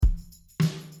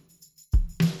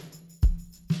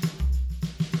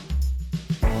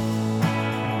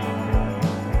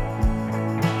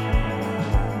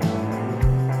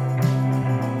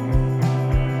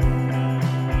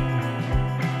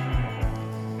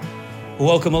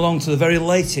Welcome along to the very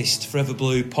latest Forever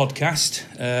Blue podcast.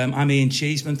 I'm Ian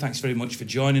Cheeseman. Thanks very much for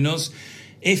joining us.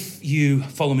 If you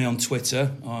follow me on Twitter,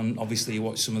 obviously you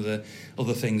watch some of the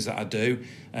other things that I do,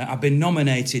 I've been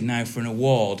nominated now for an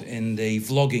award in the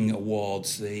Vlogging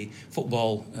Awards, the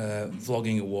Football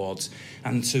Vlogging Awards.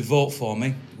 And to vote for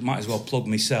me, might as well plug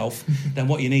myself, then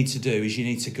what you need to do is you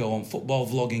need to go on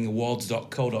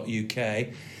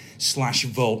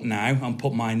footballvloggingawards.co.uk/vote now and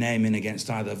put my name in against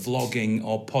either vlogging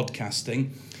or podcasting.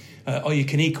 Or you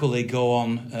can equally go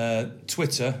on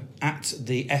Twitter at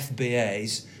the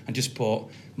FBAs and just put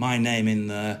my name in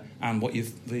there and what you're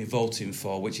voting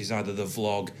for, which is either the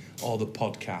vlog or the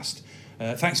podcast.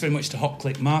 Thanks very much to Hot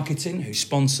Click Marketing, who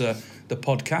sponsor the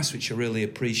podcast, which I really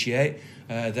appreciate.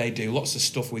 They do lots of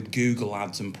stuff with Google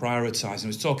Ads and prioritising. I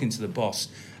was talking to the boss,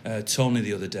 Tony,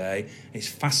 the other day. It's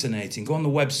fascinating. Go on the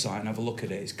website and have a look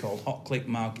at it. It's called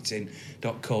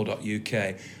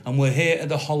hotclickmarketing.co.uk. And we're here at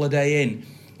the Holiday Inn,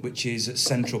 which is at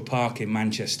Central Park in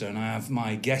Manchester, and I have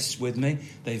my guests with me.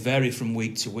 They vary from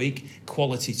week to week,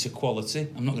 quality to quality.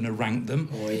 I'm not going to rank them.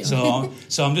 Oh, yeah.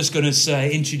 So I'm just going to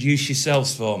say, introduce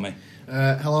yourselves for me.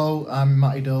 Hello, I'm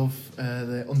Matty Dove,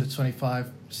 the under-25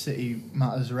 City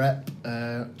Matters rep.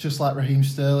 Just like Raheem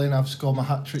Sterling, I've scored my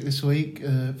hat-trick this week,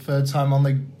 third time on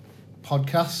the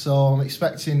podcast, so I'm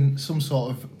expecting some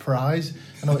sort of prize.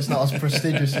 I know it's not as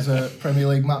prestigious as a Premier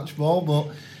League match ball, but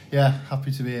yeah,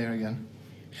 happy to be here again.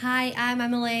 Hi, I'm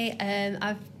Emily.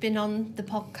 I've been on the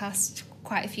podcast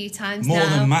quite a few times More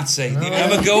now. Than Matty. You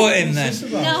never go at him then.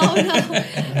 No.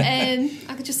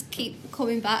 I could just keep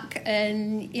coming back,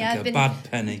 and yeah, like a bad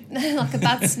penny, like a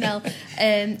bad smell.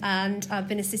 And I've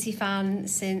been a City fan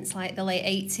since like the late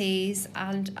 80s,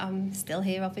 and I'm still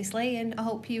here, obviously. And I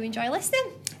hope you enjoy listening.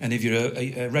 And if you're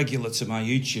a regular to my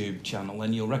YouTube channel,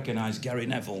 then you'll recognise Gary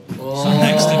Neville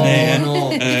next to me. No.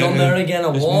 He's gone there again. I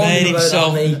warned you about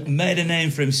that, made a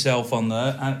name for himself on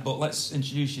there. But let's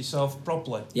introduce yourself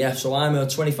properly. Yeah, so I'm a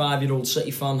 25-year-old City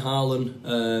fan,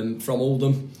 Harlan, from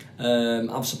Oldham.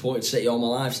 I've supported City all my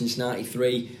life since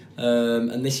 '93.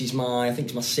 And this is my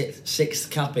sixth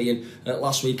cappy, and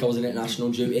last week I was in international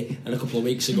duty, and a couple of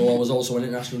weeks ago I was also in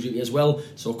international duty as well,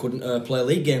 so I couldn't play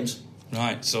league games.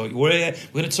 Right, so we're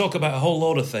going to talk about a whole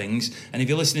load of things, and if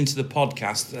you're listening to the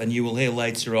podcast, and you will hear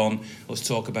later on us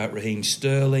talk about Raheem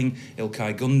Sterling,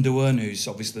 Ilkay Gundogan, who's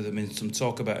obviously there's been some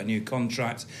talk about a new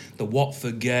contract, the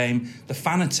Watford game, the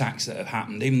fan attacks that have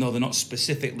happened, even though they're not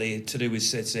specifically to do with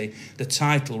City, the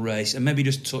title race, and maybe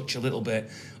just touch a little bit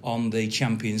on the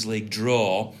Champions League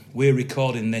draw. We're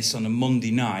recording this on a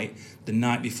Monday night, the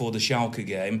night before the Schalke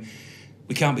game.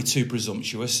 We can't be too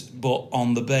presumptuous, but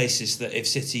on the basis that if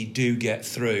City do get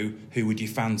through, who would you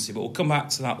fancy? But we'll come back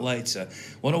to that later.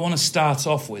 What I want to start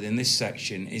off with in this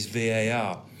section is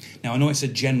VAR. Now, I know it's a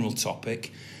general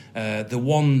topic. The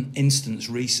one instance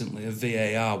recently of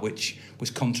VAR which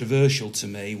was controversial to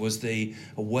me was the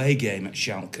away game at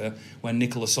Schalke when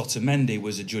Nicolas Otamendi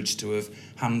was adjudged to have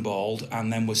handballed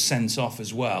and then was sent off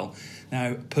as well.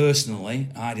 Now, personally,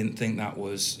 I didn't think that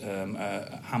was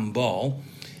a handball.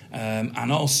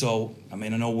 And also, I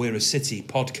mean, I know we're a City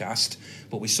podcast,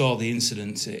 but we saw the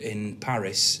incident in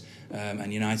Paris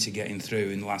and United getting through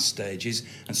in the last stages.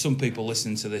 And some people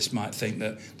listening to this might think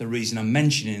that the reason I'm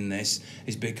mentioning this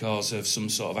is because of some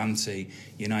sort of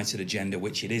anti-United agenda,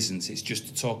 which it isn't. It's just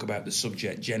to talk about the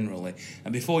subject generally.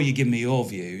 And before you give me your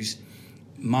views,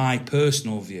 my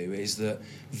personal view is that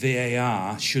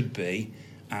VAR should be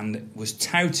and was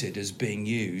touted as being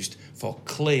used for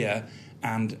clear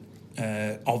and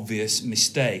obvious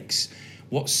mistakes.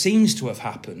 What seems to have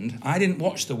happened, I didn't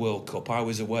watch the World Cup, I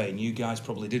was away, and you guys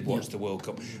probably did watch the World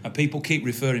Cup, and people keep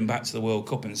referring back to the World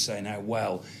Cup and saying how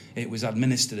well it was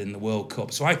administered in the World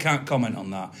Cup, so I can't comment on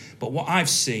that. But what I've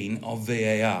seen of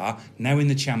VAR now in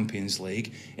the Champions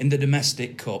League, in the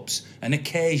domestic cups, and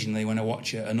occasionally when I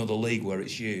watch another league where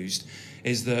it's used,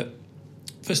 is that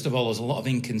first of all there's a lot of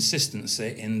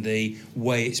inconsistency in the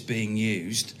way it's being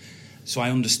used. So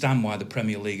I understand why the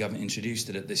Premier League haven't introduced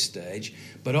it at this stage,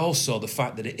 but also the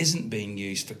fact that it isn't being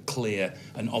used for clear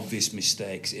and obvious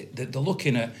mistakes. They're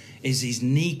looking at is his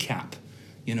kneecap,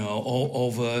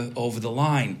 over the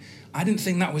line. I didn't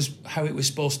think that was how it was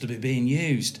supposed to be being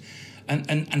used.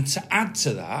 And to add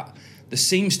to that, there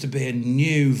seems to be a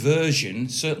new version,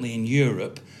 certainly in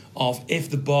Europe, of if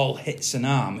the ball hits an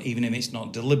arm, even if it's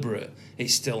not deliberate,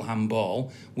 it's still handball.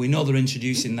 We know they're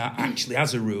introducing that actually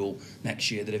as a rule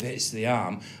next year, that if it hits the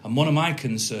arm. And one of my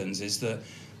concerns is that,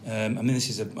 this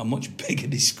is a much bigger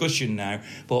discussion now,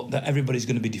 but that everybody's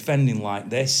going to be defending like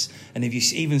this. And if you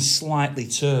even slightly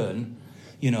turn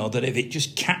that if it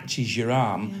just catches your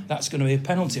arm, that's going to be a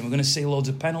penalty, and we're going to see loads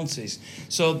of penalties.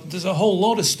 So there's a whole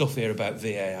lot of stuff here about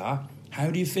VAR.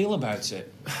 How do you feel about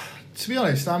it? To be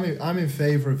honest, I'm in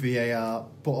favour of VAR,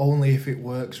 but only if it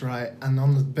works right. And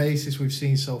on the basis we've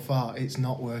seen so far, it's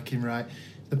not working right.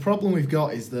 The problem we've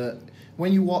got is that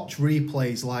when you watch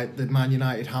replays like the Man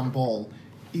United handball,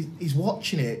 he's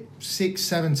watching it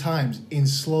 6-7 times in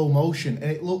slow motion,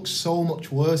 and it looks so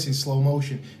much worse in slow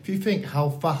motion. If you think how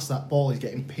fast that ball is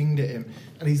getting pinged at him,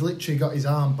 and he's literally got his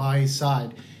arm by his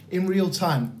side, in real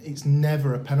time, it's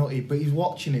never a penalty, but he's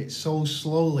watching it so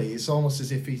slowly, it's almost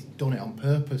as if he's done it on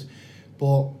purpose.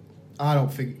 But I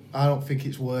don't think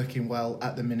it's working well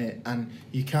at the minute, and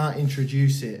you can't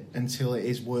introduce it until it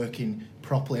is working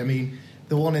properly. I mean,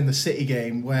 the one in the City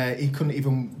game where he couldn't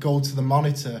even go to the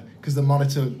monitor because the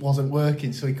monitor wasn't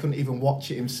working, so he couldn't even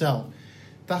watch it himself.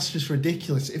 That's just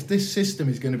ridiculous. If this system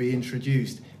is going to be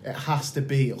introduced, it has to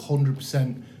be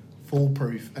 100%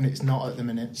 foolproof, and it's not at the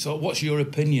minute. So what's your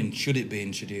opinion? Should it be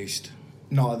introduced?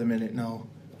 Not at the minute, no.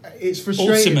 It's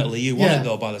frustrating. Ultimately, you want it,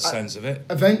 though, by the sounds of it.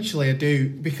 Eventually, I do,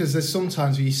 because there's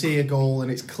sometimes where you see a goal and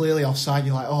it's clearly offside,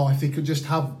 you're like, oh, if they could just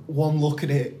have one look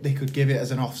at it, they could give it as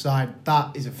an offside.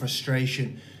 That is a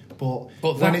frustration. But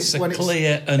that's a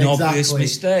clear and obvious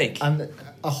mistake. And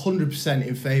 100%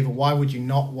 in favour. Why would you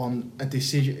not want a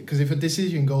decision? Because if a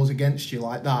decision goes against you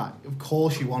like that, of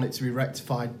course you want it to be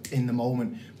rectified in the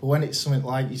moment. But when it's something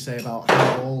like you say about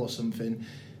a goal or something,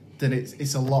 then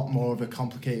it's a lot more of a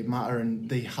complicated matter, and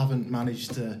they haven't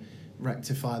managed to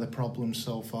rectify the problem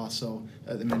so far. So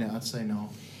at the minute, I'd say no.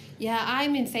 Yeah,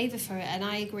 I'm in favour for it, and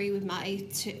I agree with Matty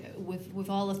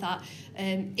with all of that.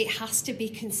 It has to be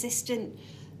consistent.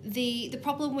 The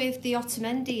problem with the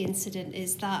Otamendi incident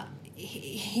is that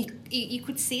you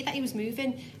could see that he was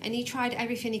moving, and he tried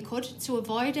everything he could to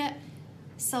avoid it.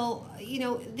 So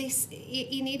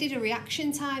he needed a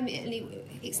reaction time, and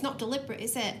it's not deliberate,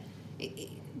 is it?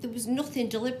 There was nothing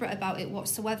deliberate about it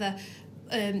whatsoever.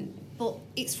 But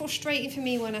it's frustrating for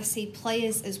me when I see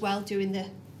players as well doing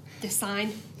the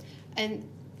sign, and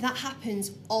that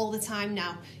happens all the time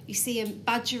now. You see him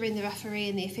badgering the referee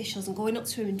and the officials and going up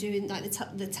to him and doing like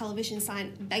the television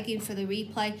sign, begging for the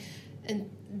replay, and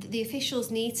the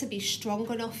officials need to be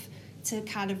strong enough to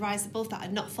kind of rise above that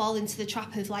and not fall into the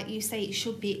trap of, like you say, it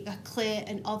should be a clear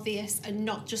and obvious, and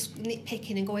not just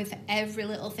nitpicking and going for every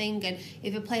little thing. And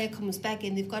if a player comes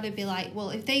begging, they've got to be like,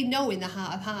 well, if they know in the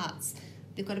heart of hearts,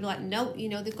 they've got to be like, no,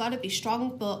 they've got to be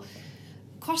strong. But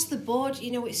across the board,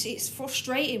 it's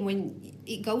frustrating when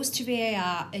it goes to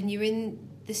VAR and you're in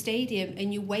the stadium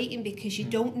and you're waiting because you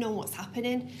don't know what's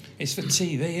happening. It's for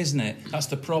TV, isn't it? That's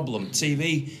the problem.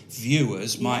 TV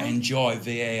viewers might enjoy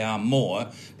VAR more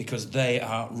because they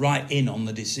are right in on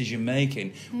the decision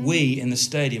making. We in the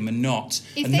stadium are not.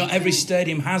 And not every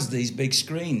stadium has these big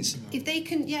screens. If they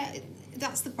can,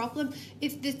 that's the problem.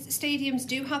 If the stadiums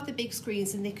do have the big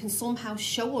screens and they can somehow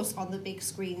show us on the big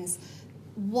screens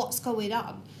what's going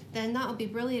on, then that would be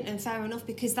brilliant and fair enough,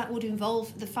 because that would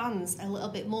involve the fans a little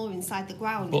bit more inside the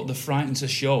ground. But they're frightened to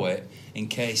show it in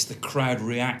case the crowd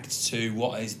reacts to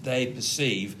what they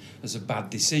perceive as a bad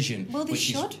decision. Well, they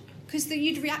should, because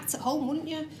you'd react at home, wouldn't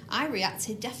you? I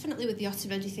reacted definitely with the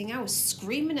Otamendi thing. I was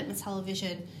screaming at my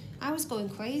television. I was going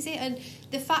crazy. And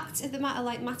the fact of the matter,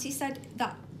 like Matty said,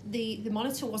 that the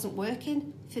monitor wasn't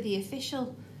working for the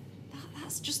official,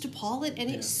 that's just appalling, and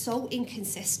it's so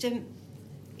inconsistent.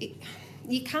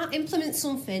 You can't implement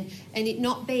something and it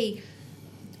not be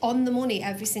on the money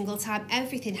every single time.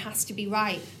 Everything has to be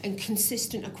right and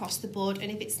consistent across the board,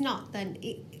 and if it's not, then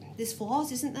there's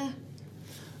flaws, isn't there?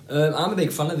 I'm a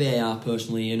big fan of VAR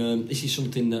personally, and this is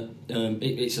something that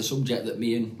it's a subject that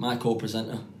me and my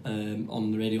co-presenter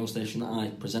on the radio station that I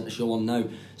present a show on now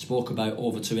spoke about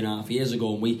over 2.5 years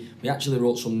ago, and we actually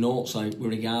wrote some notes out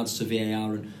with regards to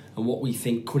VAR and what we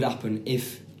think could happen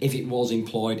if it was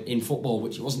employed in football,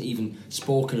 which wasn't even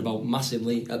spoken about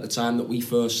massively at the time that we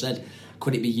first said.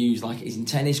 Could it be used like it is in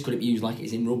tennis? Could it be used like it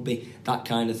is in rugby? That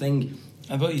kind of thing.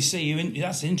 But you see,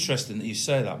 that's interesting that you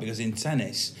say that, because in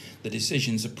tennis, the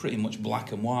decisions are pretty much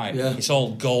black and white. Yeah. It's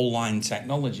all goal line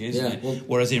technology, isn't it? Well,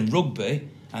 whereas in rugby,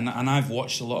 and I've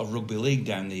watched a lot of rugby league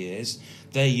down the years,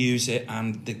 they use it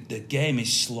and the game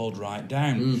is slowed right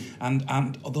down.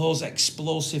 And those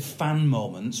explosive fan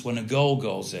moments when a goal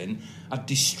goes in are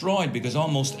destroyed, because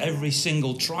almost every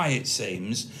single try, it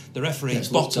seems, the referee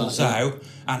bottles out,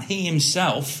 and he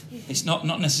himself, it's not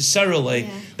necessarily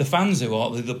the fans who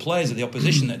are, the players of the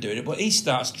opposition that are doing it, but he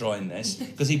starts drawing this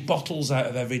because he bottles out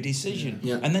of every decision.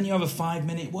 And then you have a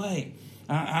 5-minute wait.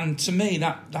 And to me,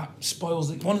 that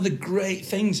spoils it. One of the great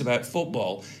things about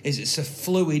football is it's a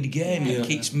fluid game. It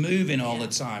keeps moving all the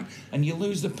time. And you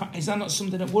lose the... Is that not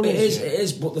something that worries you? It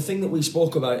is. But the thing that we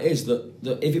spoke about is that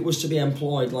if it was to be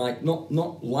employed like...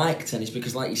 Not like tennis,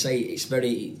 because like you say, it's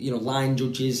very... line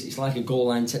judges, it's like a goal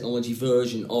line technology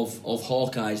version of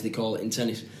Hawkeye, as they call it in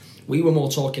tennis. We were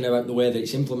more talking about the way that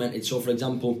it's implemented. So, for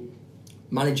example,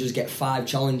 managers get 5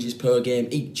 challenges per game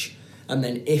each. And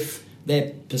then if...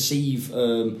 they perceive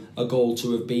a goal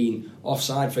to have been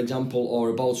offside, for example, or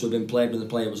a ball to have been played when the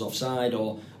player was offside,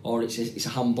 or it's a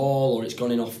handball, or it's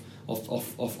gone in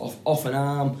off an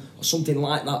arm, or something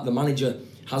like that. The manager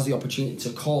has the opportunity to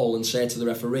call and say to the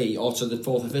referee or to the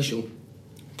fourth official,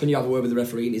 "Can you have a word with the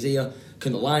referee in his ear?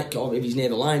 Or if he's near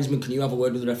the linesman, can you have a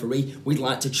word with the referee? We'd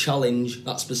like to challenge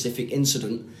that specific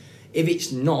incident." If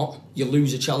it's not, you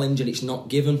lose a challenge and it's not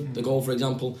given the goal, for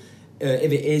example.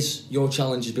 If it is, your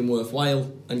challenge has been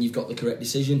worthwhile and you've got the correct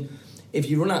decision. If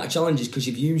you run out of challenges because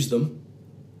you've used them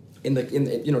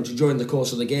during the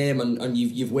course of the game and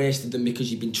you've wasted them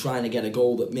because you've been trying to get a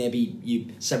goal that maybe you're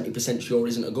 70% sure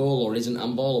isn't a goal or isn't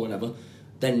handball or whatever,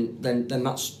 then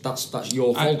that's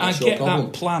your fault. I your get problem.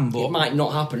 that plan, but it might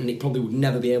not happen, and it probably would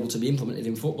never be able to be implemented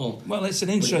in football. Well, it's an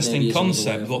interesting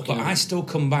concept, but I still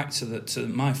come back to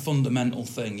my fundamental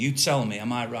thing. You tell me,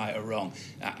 am I right or wrong?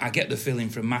 I get the feeling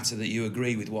from Matty that you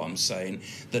agree with what I'm saying,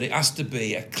 that it has to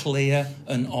be a clear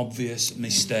and obvious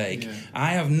mistake. Yeah. I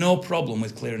have no problem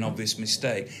with clear and obvious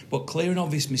mistake, but clear and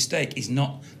obvious mistake is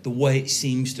not the way it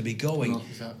seems to be going. No,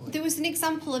 exactly. There was an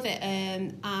example of it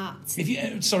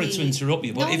at... Sorry to interrupt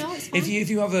you, but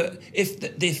if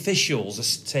the officials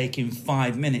are taking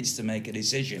 5 minutes to make a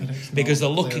decision because they're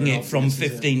looking at it from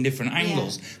 15 different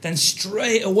angles, then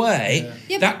straight away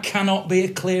that cannot be a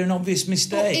clear and obvious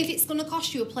mistake. But if it's going to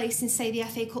cost you a place in, say, the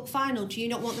FA Cup final, do you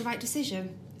not want the right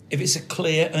decision? If it's a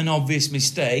clear and obvious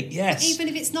mistake, yes. But even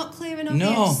if it's not clear and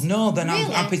obvious? No, then really?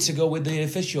 I'm happy to go with the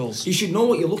officials. You should know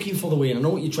what you're looking for, the way, and I know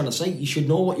what you're trying to say. You should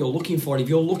know what you're looking for. If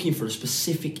you're looking for a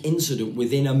specific incident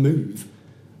within a move,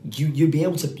 you should be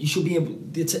able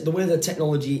the way the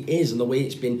technology is and the way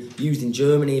it's been used in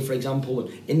Germany, for example, and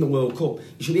in the World Cup,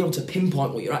 you should be able to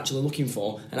pinpoint what you're actually looking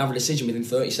for and have a decision within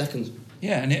 30 seconds.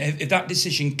 Yeah, and if that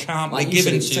decision can't be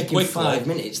given to you quickly, 5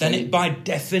 minutes, then it, by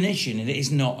definition, it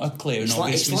is not a clear and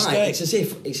obvious mistake. It's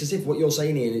as if what you're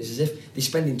saying here, it's as if they're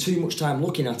spending too much time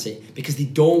looking at it because they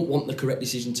don't want the correct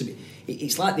decision to be.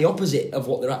 It's like the opposite of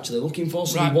what they're actually looking for.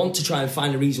 So they want to try and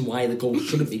find a reason why the goal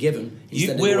shouldn't be given.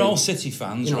 We're all City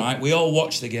fans, right? We all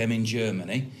watched the game in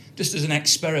Germany. Just as an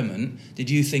experiment,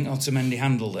 did you think Otamendi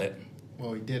handled it?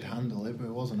 Well, he did handle it, but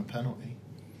it wasn't a penalty.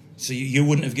 So you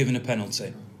wouldn't have given a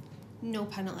penalty? No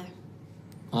penalty.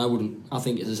 I wouldn't. I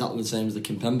think it's exactly the same as the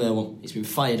Kimpembe one. It's been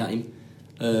fired at him.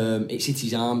 It's hit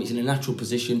his arm. It's in a natural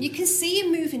position. You can see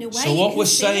him moving away. So what we're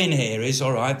saying here is,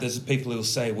 all right, there's people who'll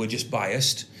say we're just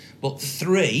biased, but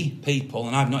 3 people,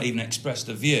 and I've not even expressed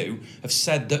a view, have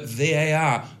said that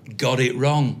VAR got it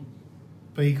wrong.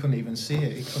 But he couldn't even see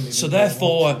it. So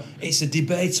therefore, it's a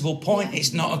debatable point. Yeah.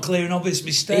 It's not a clear and obvious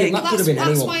mistake. That could have been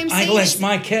anyone. That's why I'm saying I rest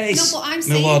my case. No, but I'm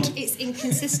saying it's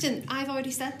inconsistent. I've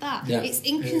already said that. Yeah. It's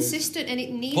inconsistent and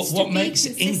it needs to be consistent. But what makes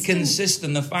it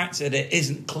inconsistent? The fact that it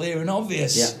isn't clear and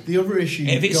obvious. Yeah. The other issue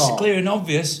if it's clear and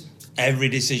obvious, every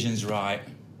decision's right.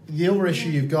 The other issue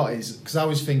you've got is, because I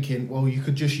was thinking, well, you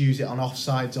could just use it on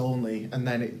offsides only, and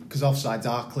then because offsides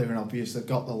are clear and obvious, they've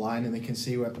got the line and they can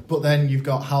see where. But then you've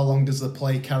got how long does the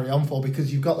play carry on for?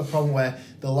 Because you've got the problem where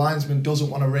the linesman doesn't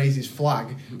want to raise his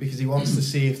flag because he wants to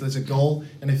see if there's a goal,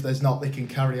 and if there's not, they can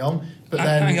carry on. But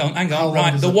then hang on,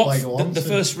 right? The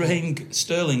first Raheem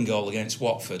Sterling goal against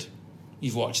Watford,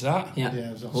 you've watched that?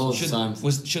 Yeah, loads of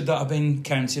times. Should that have been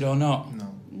counted or not? No,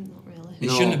 not really.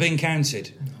 It shouldn't have been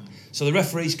counted. So the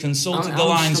referees consulted the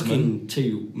linesman. I'm stuck in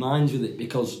 2 minds with it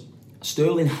because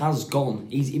Sterling has gone.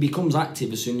 He becomes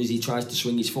active as soon as he tries to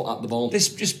swing his foot at the ball.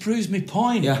 This just proves my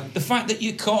point. Yeah. The fact that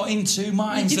you're caught in 2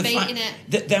 minds. You're debating the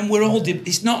fact that then we're all.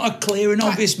 It's not a clear and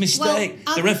obvious mistake.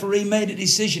 Well, the referee made a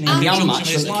decision. And the other match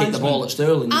shouldn't have kicked the ball at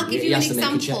Sterling. I'll give you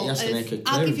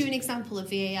an example of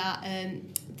VAR.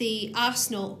 The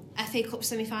Arsenal FA Cup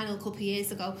semi-final a couple of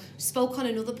years ago spoke on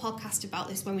another podcast about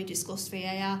this when we discussed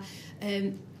VAR.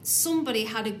 Somebody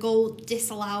had a goal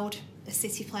disallowed, a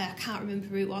City player. I can't remember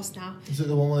who it was now. Is it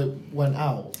the one where it went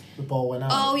out? The ball went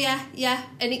out? Oh, yeah.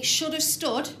 And it should have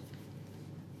stood.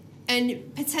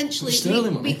 And potentially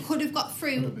we could have got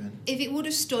through. If it would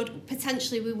have stood,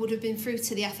 potentially we would have been through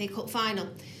to the FA Cup final.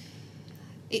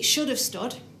 It should have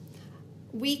stood.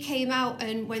 We came out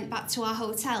and went back to our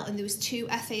hotel, and there was 2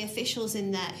 FA officials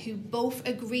in there who both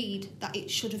agreed that it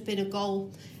should have been a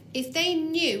goal. If they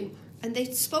knew and they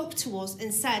spoke to us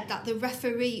and said that the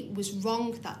referee was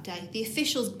wrong that day. The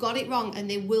officials got it wrong and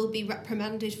they will be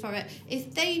reprimanded for it.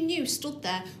 If they knew, stood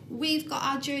there, we've got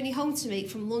our journey home to make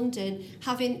from London,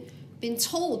 having been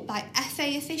told by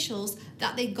FA officials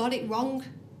that they got it wrong.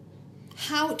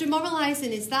 How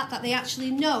demoralising is that they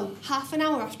actually know half an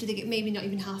hour after they get, maybe not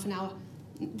even half an hour,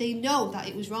 they know that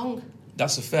it was wrong.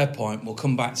 That's a fair point. We'll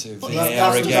come back to But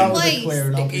VAR again.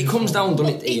 It comes down,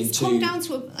 doesn't it, Ian? It's come down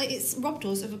to it's robbed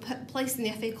us of a place in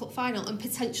the FA Cup final and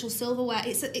potential silverware.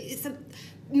 It's a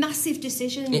massive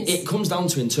decision. It comes down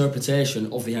to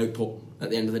interpretation of the output at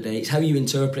the end of the day. It's how you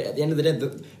interpret it. At the end of the day,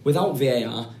 without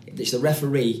VAR, it's the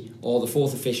referee or the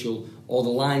fourth official or the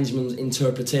linesman's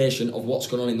interpretation of what's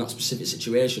going on in that specific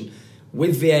situation.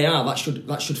 With VAR,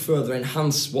 that should further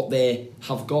enhance what they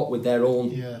have got with their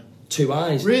own two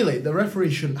eyes. Really, the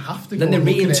referee shouldn't have to. Then go they're and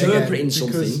look at it reinterpreting again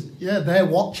because, something. Yeah, they're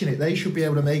watching it. They should be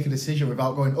able to make a decision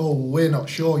without going, "Oh, we're not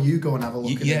sure. You go and have a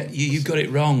look at it." You got it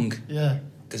wrong. Yeah.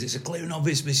 Because it's a clear and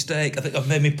obvious mistake. I think I've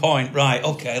made my point. Right,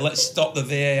 okay, let's stop the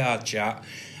VAR chat.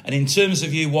 And in terms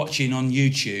of you watching on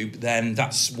YouTube, then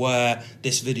that's where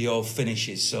this video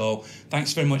finishes. So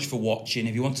thanks very much for watching.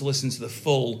 If you want to listen to the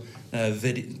full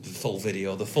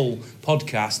video, the full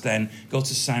podcast, then go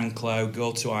to SoundCloud,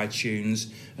 go to iTunes,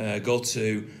 go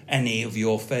to any of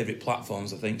your favourite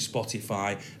platforms, I think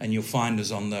Spotify, and you'll find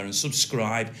us on there. And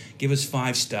subscribe, give us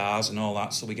 5 stars and all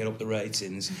that so we get up the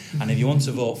ratings. And if you want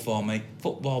to vote for me,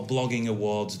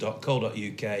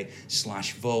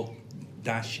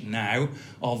 footballbloggingawards.co.uk/vote-now,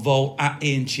 or vote at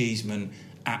Ian Cheeseman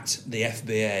at the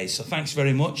FBA. So thanks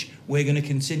very much. We're going to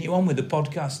continue on with the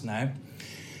podcast now.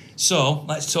 So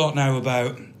let's talk now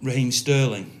about Raheem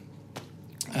Sterling.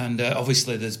 And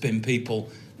obviously there's been people,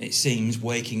 it seems,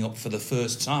 waking up for the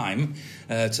first time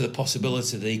to the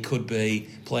possibility that he could be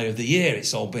Player of the Year.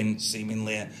 It's all been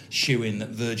seemingly a shoo-in that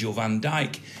Virgil van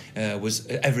Dijk was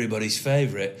everybody's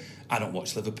favourite. I don't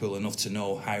watch Liverpool enough to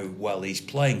know how well he's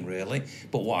playing, really.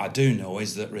 But what I do know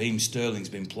is that Raheem Sterling's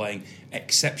been playing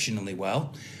exceptionally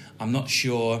well. I'm not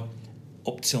sure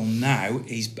up till now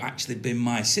he's actually been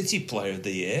my City Player of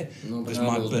the Year, because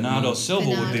my Bernardo Silva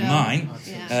would be mine.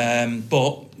 Yeah.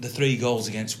 But the 3 goals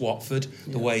against Watford,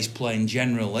 the way he's playing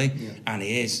generally, and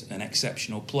he is an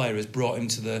exceptional player, has brought him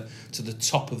to the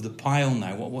top of the pile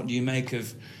now. What do you make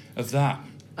of that?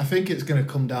 I think it's going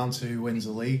to come down to who wins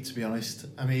the league, to be honest.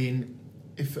 I mean,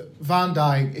 if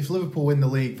Liverpool win the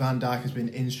league, Van Dijk has been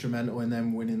instrumental in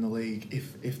them winning the league,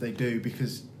 if they do,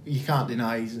 because you can't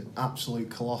deny he's an absolute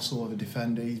colossal of a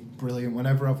defender. He's brilliant.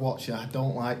 Whenever I've watched it, I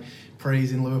don't like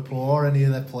praising Liverpool or any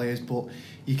of their players, but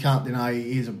you can't deny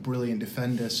he is a brilliant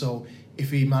defender. So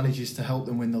if he manages to help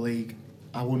them win the league,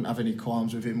 I wouldn't have any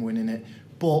qualms with him winning it.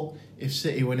 But if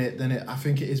City win it, then I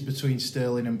think it is between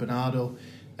Sterling and Bernardo.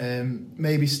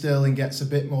 Maybe Sterling gets a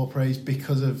bit more praise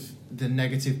because of the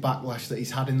negative backlash that he's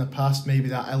had in the past. Maybe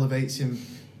that elevates him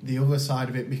the other side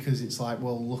of it, because it's like,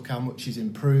 well, look how much he's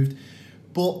improved.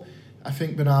 But I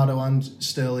think Bernardo and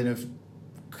Sterling have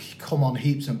come on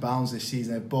heaps and bounds this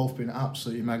season. They've both been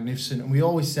absolutely magnificent. And we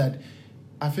always said,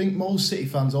 I think most City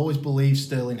fans always believed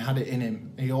Sterling had it in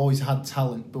him. He always had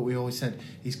talent, but we always said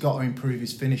he's got to improve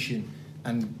his finishing.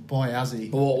 And boy, has he.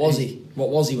 But what was he? What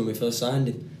was he when we first signed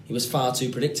him? He was far too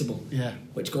predictable. Yeah.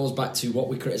 Which goes back to what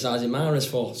we're criticising Mahrez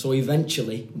for. So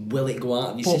eventually, will it go out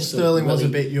of his system? But Sterling was a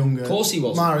bit younger. Of course he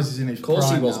was. Mahrez is in his prime. Of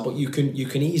course he was. Now. But you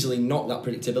can easily knock that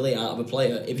predictability out of a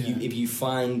player if you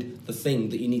find the thing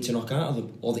that you need to knock out of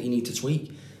them or that you need to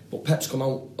tweak. But Pep's come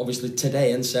out obviously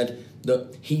today and said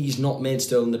that he's not made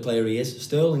Sterling the player he is.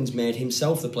 Sterling's made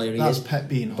himself the player he is. That's Pep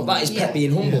being humble. But that is Pep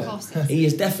being humble. Yeah. He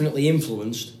has definitely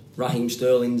influenced Raheem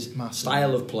Sterling's Massive.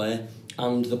 style of play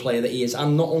and the player that he is.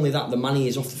 And not only that, the man he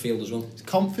is off the field as well.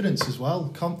 Confidence as well.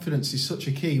 Confidence is such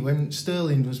a key. When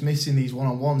Sterling was missing these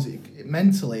one-on-ones,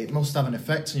 mentally it must have an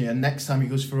effect on you. And next time he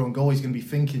goes for own goal, he's going to be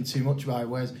thinking too much about it.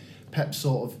 Whereas Pep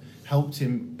sort of helped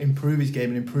him improve his game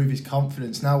and improve his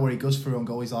confidence. Now where he goes for own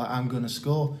goal, he's like, I'm going to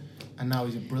score. And now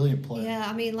he's a brilliant player. Yeah,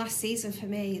 I mean, last season for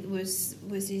me was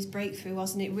his breakthrough,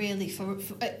 wasn't it? Really, for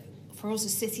us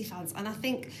as City fans. And I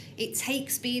think it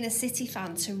takes being a City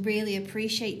fan to really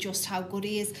appreciate just how good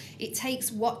he is. It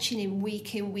takes watching him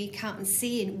week in, week out and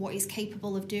seeing what he's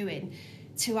capable of doing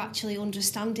to actually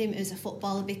understand him as a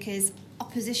footballer, because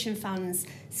opposition fans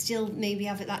still maybe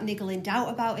have that niggling doubt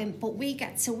about him, but we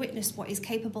get to witness what he's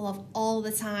capable of all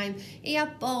the time. He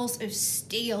had balls of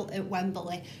steel at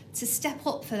Wembley to step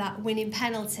up for that winning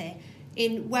penalty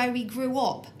in where he grew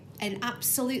up and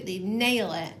absolutely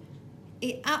nail it.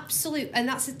 And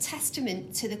that's a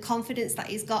testament to the confidence that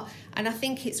he's got. And I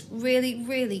think it's really,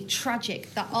 really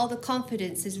tragic that all the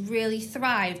confidence has really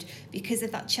thrived because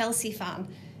of that Chelsea fan.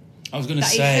 I was going to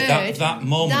that he say heard, that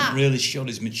moment that really showed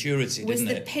his maturity, was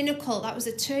didn't the it? pinnacle. That was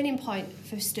a turning point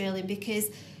for Sterling, because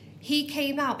he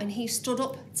came out and he stood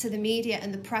up to the media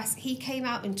and the press. He came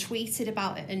out and tweeted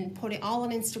about it and put it all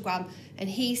on Instagram, and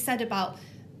he said about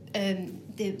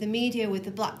the media with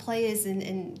the black players,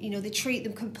 and you know, they treat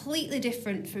them completely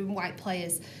different from white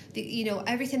players. You know,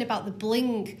 everything about the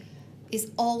bling is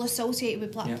all associated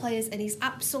with black players, and he's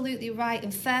absolutely right,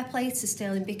 and fair play to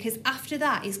Sterling, because after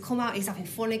that he's come out, he's having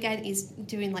fun again, he's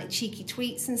doing like cheeky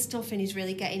tweets and stuff, and he's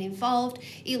really getting involved.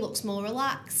 He looks more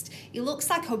relaxed, he looks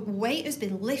like a weight has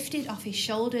been lifted off his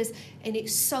shoulders, and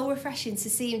it's so refreshing to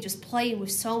see him just playing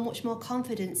with so much more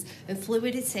confidence and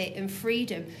fluidity and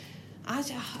freedom.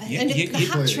 And the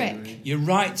hat-trick. You're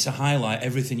right to highlight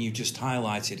everything you just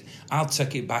highlighted. I'll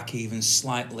take it back even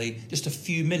slightly, just a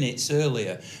few minutes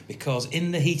earlier, because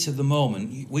in the heat of the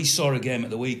moment, we saw a game at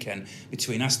the weekend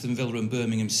between Aston Villa and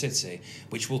Birmingham City,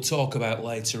 which we'll talk about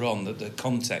later on, the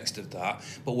context of that,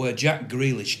 but where Jack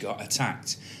Grealish got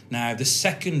attacked. Now, the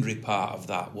secondary part of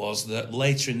that was that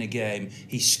later in the game,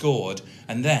 he scored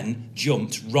and then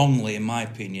jumped wrongly, in my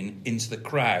opinion, into the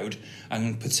crowd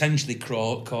and potentially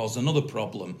caused another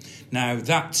problem. Now,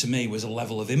 that to me was a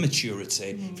level of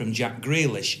immaturity from Jack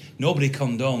Grealish. Nobody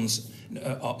condones,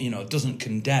 doesn't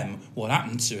condemn what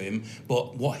happened to him,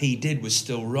 but what he did was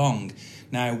still wrong.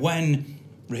 Now, when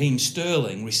Raheem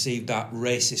Sterling received that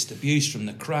racist abuse from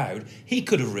the crowd, he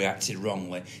could have reacted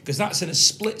wrongly, because that's in a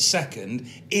split second,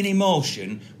 in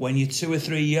emotion, when you're 2 or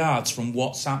 3 yards from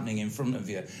what's happening in front of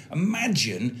you.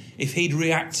 Imagine if he'd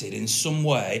reacted in some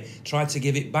way, tried to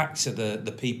give it back to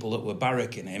the people that were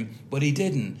barracking him, but he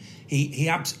didn't. He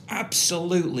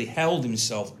absolutely held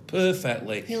himself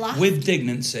perfectly, with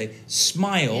dignity,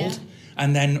 smiled,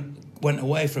 and then went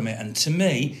away from it. And to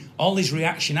me, all his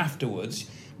reaction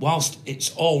afterwards, whilst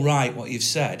it's all right what you've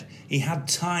said, he had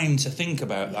time to think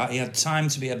about that. He had time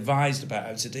to be advised about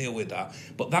how to deal with that.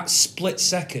 But that split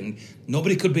second,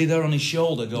 nobody could be there on his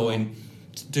shoulder going,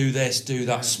 do this, do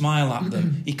that, smile at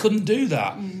them. He couldn't do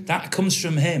that. That comes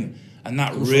from him. And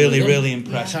that really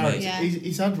impressed me. Yeah.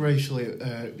 He's been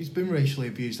racially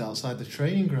abused outside the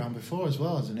training ground before as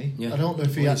well, hasn't he? Yeah. I don't know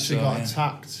if he actually got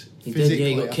attacked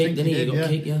physically. He got kicked, didn't he? He got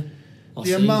kicked, yeah.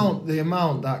 The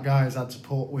amount that guy has had to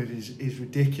put with is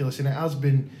ridiculous, and it has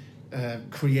been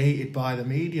created by the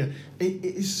media. It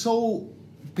is so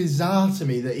bizarre to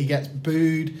me that he gets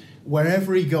booed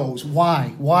wherever he goes.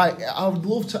 Why? I would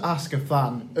love to ask a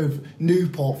fan of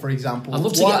Newport, for example. I'd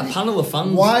love to get a panel of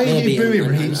fans. Why are you booing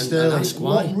Raheem Sterling?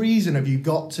 What reason have you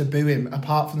got to boo him,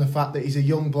 apart from the fact that he's a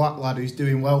young black lad who's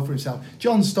doing well for himself?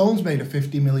 John Stones made a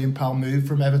 £50 million move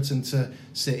from Everton to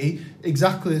City,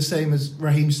 exactly the same as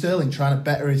Raheem Sterling, trying to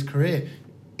better his career.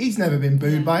 He's never been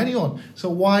booed by anyone. So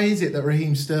why is it that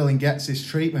Raheem Sterling gets this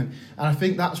treatment? And I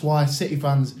think that's why City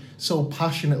fans so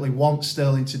passionately want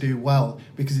Sterling to do well,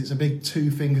 because it's a big 2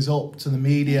 fingers up to the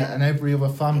media and every other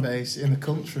fan base in the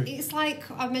country. It's like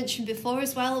I mentioned before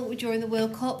as well, during the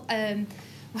World Cup,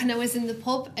 when I was in the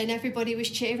pub and everybody was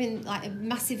cheering, like a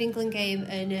massive England game,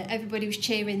 and everybody was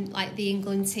cheering like the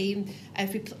England team.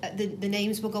 The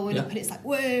names were going up, and it's like,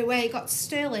 whoa, got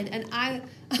Sterling, and I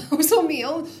was on my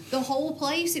own. The whole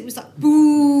place, it was like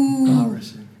boo.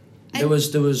 Embarrassing. There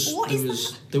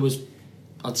was,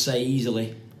 I'd say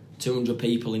easily 200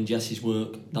 people in Jesse's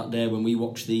work that day when we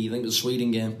watched I think it was the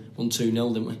Sweden game,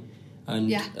 1-2-0, didn't we? And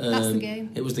that's the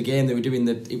game. It was the game they were doing.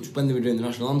 It was when they were doing the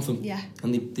national anthem. Yeah.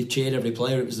 And they cheered every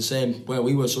player. It was the same where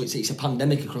we were. So it's a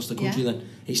pandemic across the country. Then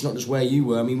it's not just where you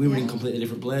were. I mean, we were in completely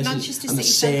different places, Manchester and the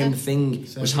same thing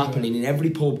was happening in every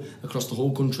pub across the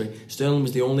whole country. Sterling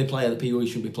was the only player that people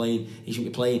shouldn't be playing. He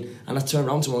shouldn't be playing. And I turned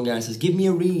around to one guy and says, "Give me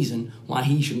a reason why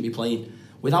he shouldn't be playing.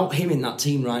 Without him in that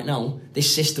team right now,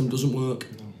 this system doesn't work."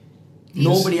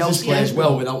 Nobody else plays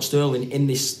well without Sterling in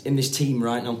this team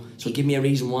right now. So give me a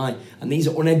reason why. And these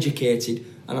are uneducated.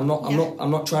 And I'm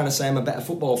not trying to say I'm a better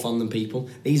football fan than people.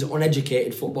 These are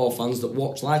uneducated football fans that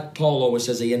watch, like Paul always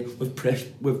says, Ian, with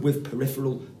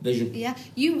peripheral vision. Yeah,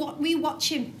 we watch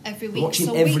him every week,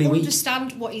 so we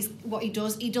understand what he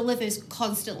does. He delivers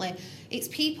constantly. It's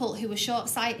people who are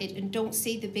short-sighted and don't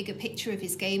see the bigger picture of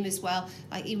his game as well.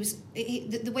 Like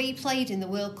the way he played in the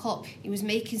World Cup, he was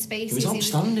making spaces. He was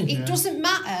outstanding. It doesn't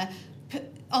matter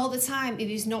all the time if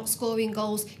he's not scoring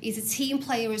goals. He's a team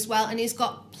player as well, and he's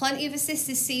got plenty of assists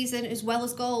this season as well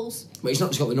as goals. But he's not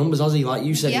just got the numbers, has he? Like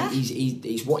you said,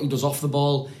 it's what he does off the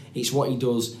ball. It's what he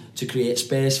does to create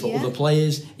space for other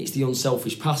players. It's the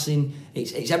unselfish passing.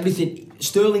 It's everything.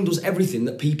 Sterling does everything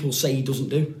that people say he doesn't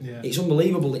do. Yeah. It's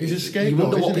unbelievable. He's a scapegoat. You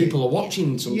wonder what people are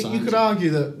watching sometimes. You could argue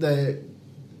that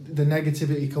the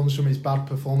negativity comes from his bad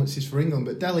performances for England,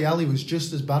 but Dele Alli was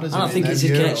just as bad as him. And I think it's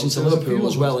his connection to Liverpool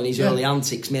as well, and his early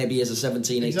antics, maybe as a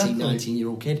 17, 18,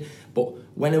 19-year-old kid. But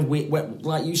when have we,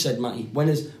 like you said, Matty, when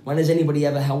has anybody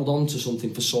ever held on to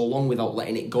something for so long without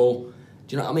letting it go?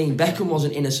 Do you know what I mean? Beckham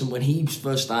wasn't innocent when he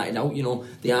first started out. You know,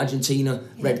 the Argentina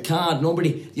red card.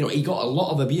 Nobody, you know, he got a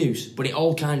lot of abuse, but it's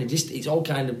all kind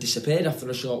of disappeared after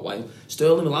a short while.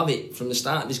 Sterling will have it from the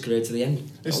start of his career to the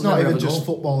end. It's not even just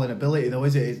footballing ability, though,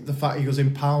 is it? It's the fact he was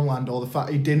in Poundland, or the fact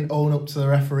he didn't own up to the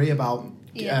referee about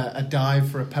a dive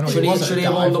for a penalty. Should he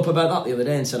have owned up about that the other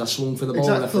day and said, I swung for the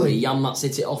ball, referee, Jan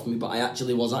hit it off me, but I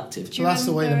actually was active. So that's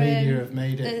the way the media have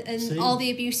made it. And all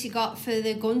the abuse he got for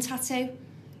the gun tattoo,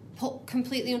 put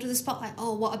completely under the spotlight.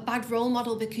 Oh, what a bad role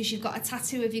model because you've got a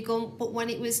tattoo of your gun. But when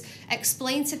it was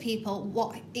explained to people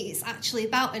what it's actually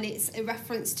about, and it's a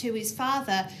reference to his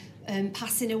father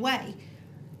passing away,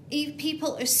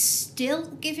 people are still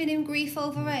giving him grief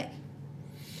over it.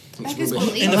 In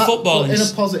the football, in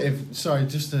a positive. Sorry,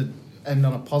 just to end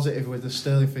on a positive with the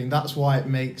Sterling thing. That's why it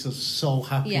makes us so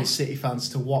happy as City fans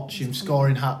to watch him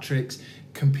scoring hat-tricks,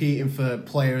 competing for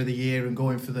Player of the Year and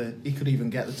going for he could even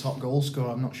get the top goal scorer.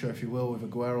 I'm not sure if he will with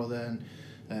Aguero there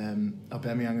and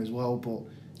Aubameyang as well. But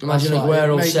imagine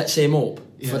Aguero sets him up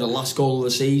for the last goal of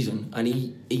the season and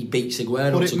he beats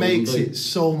Aguero. But it makes it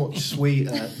so much sweeter.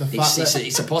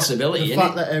 It's a possibility. The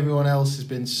fact that everyone else has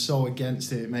been so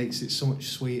against it makes it so much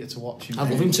sweeter to watch him. I'd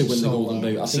love him to win the Golden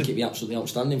Boot. I think it'd be absolutely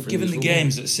outstanding for him. Given the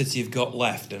games that City have got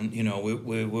left, and you know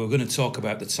we're going to talk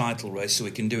about the title race, so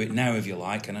we can do it now if you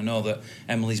like. And I know that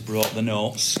Emily's brought the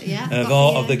notes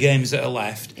of the games that are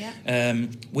left. Yeah.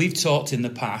 We've talked in the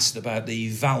past about the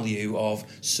value of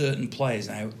certain players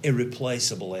and how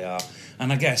irreplaceable they are.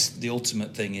 And I guess the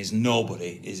ultimate thing is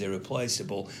nobody is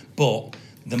irreplaceable, but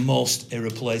the most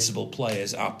irreplaceable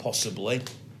players are possibly,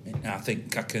 I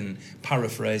think I can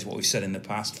paraphrase what we've said in the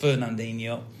past,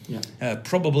 Fernandinho,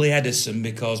 probably Ederson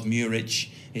because Muric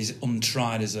is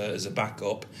untried as a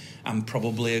backup, and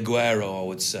probably Aguero, I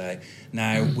would say.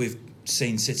 Now, we've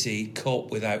seen City cope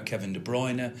without Kevin De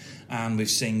Bruyne, and we've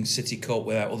seen City cope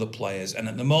without other players, and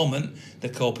at the moment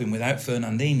they're coping without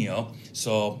Fernandinho,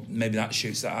 so maybe that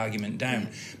shoots that argument down.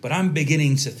 But I'm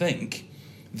beginning to think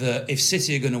that if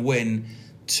City are going to win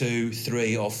 2,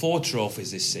 3 or 4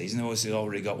 trophies this season, obviously they've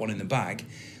already got one in the bag,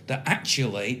 that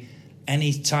actually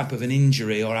any type of an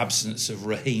injury or absence of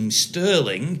Raheem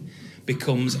Sterling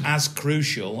becomes as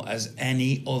crucial as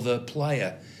any other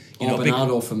player.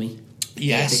 Bernardo for me.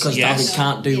 Yes, because David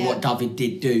can't do what David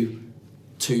did do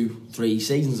 2-3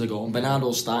 seasons ago, and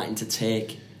Bernardo's starting to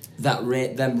take that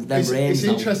them reins. It's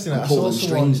interesting. I saw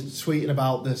someone tweeting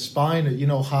about the spine.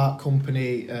 Heart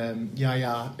Company,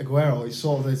 Yaya Aguero. It's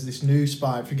sort of there's this new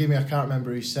spine. Forgive me, I can't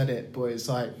remember who said it, but it's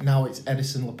like now it's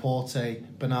Ederson,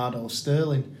 Laporte, Bernardo,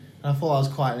 Sterling. And I thought that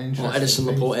was quite an interesting Ederson,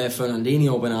 Laporte,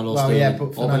 Fernandinho, Bernardo, Sterling. Yeah,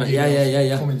 but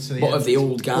Fernandinho coming to the but end. Of the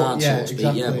old guard, so to speak.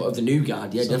 Exactly. Yeah, but of the new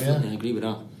guard, definitely, I agree with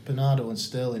that. Bernardo and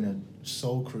Sterling are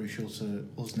so crucial to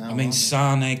us now. I mean,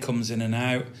 Sane comes in and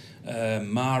out,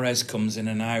 Mahrez comes in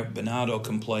and out, Bernardo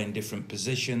can play in different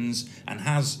positions and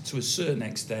has, to a certain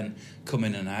extent, come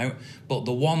in and out. But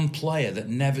the one player that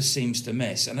never seems to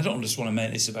miss, and I don't just want to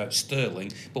make this about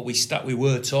Sterling, but we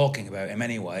were talking about him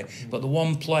anyway, but the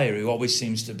one player who always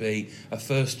seems to be a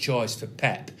first choice for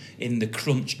Pep in the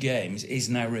crunch games is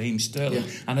now Raheem Sterling.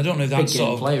 Yeah. And I don't know if that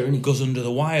sort of goes under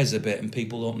the wires a bit and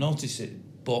people don't notice it.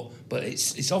 But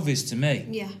it's obvious to me.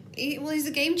 Yeah. Well, he's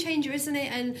a game changer, isn't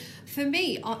it? And for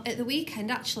me, at the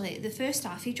weekend, actually, the first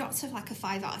half, he dropped to like a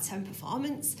 5 out of 10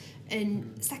 performance.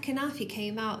 And second half, he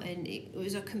came out and it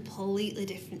was a completely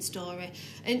different story.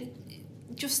 And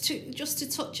just to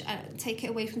touch, take it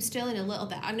away from Sterling a little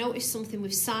bit, I noticed something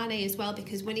with Sane as well,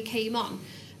 because when he came on,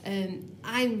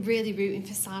 I'm really rooting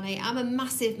for Sane. I'm a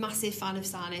massive, massive fan of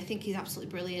Sane. I think he's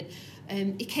absolutely brilliant.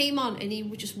 He came on and he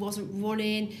just wasn't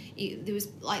running. There was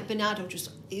like Bernardo,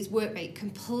 just his work rate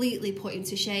completely put him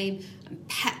to shame. And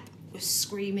Pep was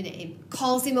screaming at him,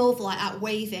 calls him over like that,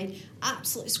 waving,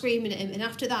 absolutely screaming at him. And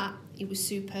after that, he was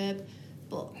superb.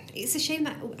 But it's a shame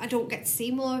that I don't get to see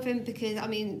more of him because, I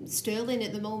mean, Sterling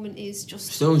at the moment is just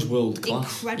Sterling's world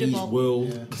class. Incredible. He's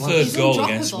world class. Third goal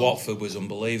against Watford was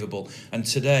unbelievable. And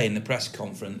today in the press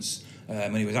conference,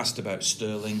 when he was asked about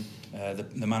Sterling,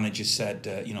 the manager said,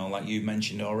 like you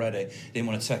mentioned already, didn't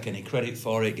want to take any credit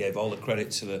for it, gave all the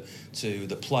credit to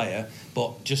the player.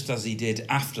 But just as he did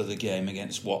after the game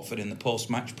against Watford in the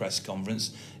post-match press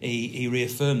conference, he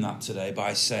reaffirmed that today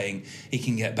by saying he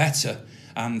can get better.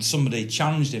 And somebody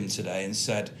challenged him today and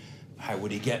said, how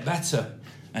would he get better?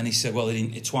 And he said, well,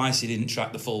 twice he didn't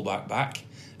track the fullback back.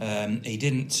 He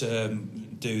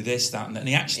didn't do this, that, and that. And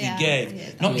he actually Yeah, gave yeah,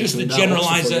 not that just a makes me- I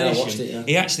watched generalisation. it, yeah.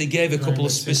 He actually gave a couple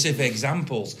of me too. specific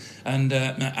examples,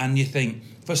 and you think.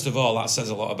 First of all, that says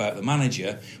a lot about the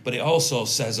manager, but it also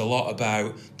says a lot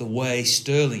about the way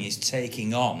Sterling is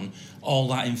taking on all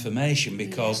that information,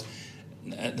 because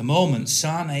at the moment,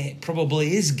 Sane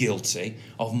probably is guilty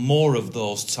of more of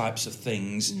those types of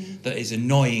things that is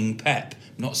annoying Pep.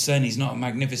 I'm not saying he's not a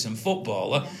magnificent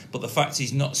footballer, but the fact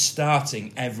he's not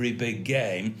starting every big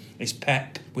game is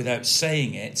Pep, without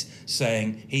saying it,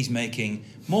 saying he's making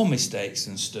more mistakes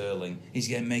than Sterling. He's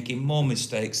making more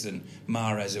mistakes than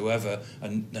Mahrez, whoever,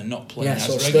 and not playing as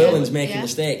so regularly. Sterling's making Yeah.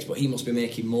 mistakes, but he must be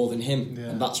making more than him, Yeah.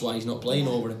 and that's why he's not playing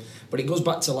over him. But it goes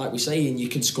back to, like we're saying, you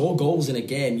can score goals in a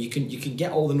game. You can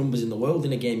get all the numbers in the world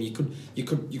in a game. You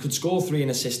could score 3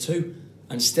 and assist 2,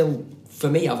 and still, for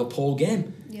me, have a poor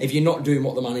game. Yeah. If you're not doing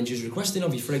what the manager's requesting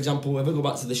of you. For example, if I go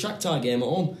back to the Shakhtar game at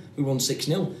home, we won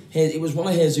 6-0. It was one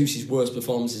of Jesus' worst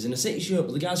performances in a City shirt,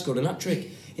 but the guy scored an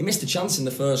hat-trick. He missed a chance in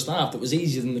the first half that was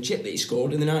easier than the chip that he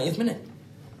scored in the 90th minute.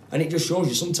 And it just shows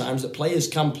you sometimes that players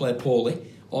can play poorly,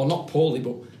 or not poorly,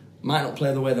 but might not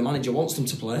play the way the manager wants them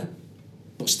to play,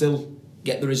 but still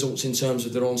get the results in terms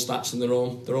of their own stats and their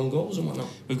own goals and whatnot.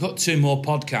 We've got 2 more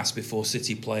podcasts before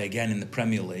City play again in the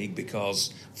Premier League,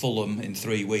 because Fulham in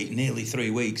nearly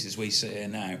 3 weeks as we sit here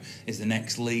now, is the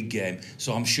next league game.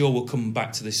 So I'm sure we'll come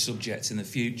back to this subject in the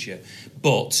future.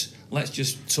 But let's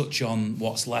just touch on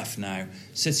what's left now.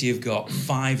 City have got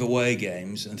 5 away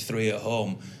games and 3 at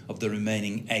home of the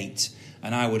remaining 8.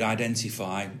 And I would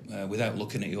identify, without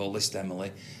looking at your list,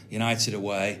 Emily, United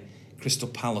away, Crystal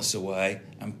Palace away,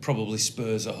 and probably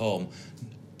Spurs at home.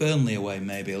 Burnley away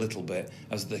maybe a little bit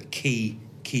as the key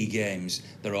games.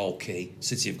 They're all key.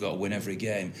 City have got to win every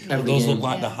game. But those look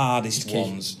like the hardest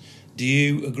ones. Do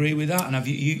you agree with that? And have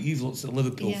you've looked at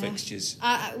Liverpool fixtures?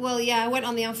 I went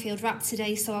on the Anfield Wrap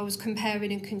today, so I was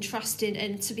comparing and contrasting.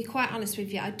 And to be quite honest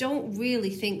with you, I don't really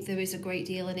think there is a great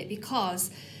deal in it, because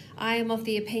I am of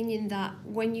the opinion that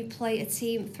when you play a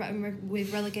team threatened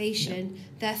with relegation,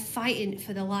 they're fighting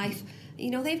for their life. You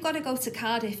know, they've got to go to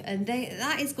Cardiff, and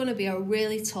that is going to be a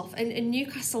really tough. And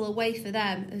Newcastle away for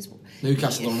them is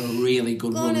Newcastle are on a really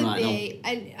good run right now.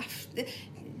 And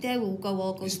they will go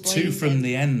all guns It's blazing. 2 from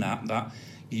the end that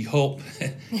you hope.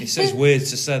 It says weird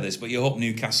to say this, but you hope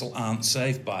Newcastle aren't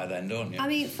safe by then, don't you? I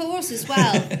mean, for us as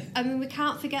well. I mean, we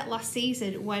can't forget last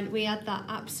season when we had that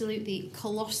absolutely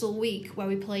colossal week where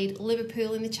we played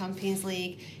Liverpool in the Champions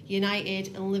League,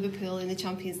 United and Liverpool in the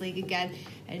Champions League again,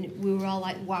 and we were all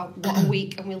like, wow, what a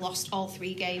week, and we lost all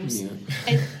 3 games. Yeah.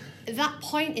 And at that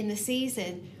point in the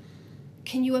season,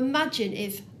 can you imagine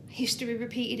if history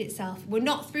repeated itself? We're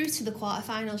not through to the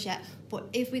quarterfinals yet, but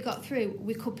if we got through,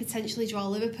 we could potentially draw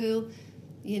Liverpool,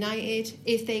 United,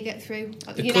 if they get through.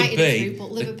 United are through,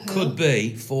 but Liverpool. There could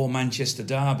be 4 Manchester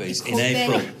derbies It in could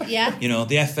April. be, yeah. You know,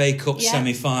 the FA Cup Yeah.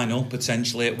 semi-final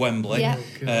potentially at Wembley.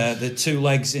 Yeah. The 2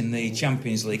 legs in the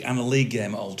Champions League and a league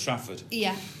game at Old Trafford.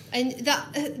 Yeah, and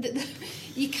that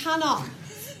you can't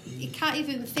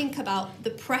even think about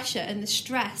the pressure and the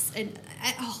stress and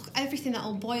everything that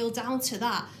will boil down to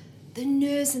that. The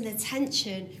nerves and the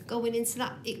tension going into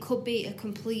that, it could be a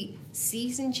complete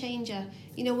season changer.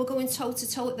 You know, we're going toe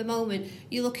to toe at the moment.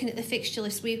 You're looking at the fixture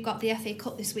list. We've got the FA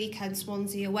Cup this weekend,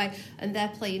 Swansea away, and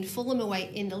they're playing Fulham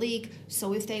away in the league.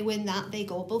 So if they win that, they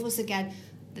go above us again.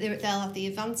 They'll have the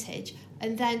advantage.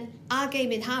 And then our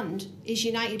game in hand is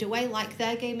United away, like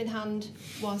their game in hand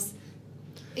was.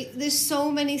 There's so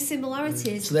many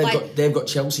similarities. So they've got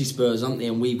Chelsea Spurs, haven't they?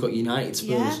 And we've got United Spurs.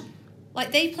 Yeah.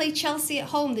 Like they played Chelsea at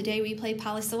home the day we played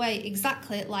Palace away,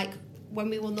 exactly like when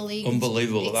we won the league.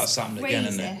 Unbelievable It's that that's happened again,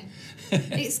 isn't it?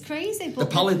 It's crazy. But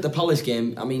The Palace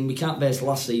game, I mean, we can't base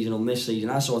last season on this season.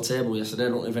 I saw a table yesterday, I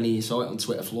don't know if any of you saw it on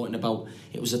Twitter floating about.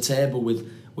 It was a table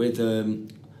with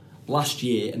last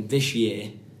year and this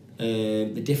year,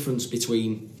 the difference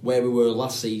between where we were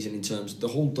last season in terms of the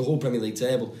whole Premier League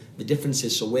table. The difference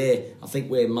is, so I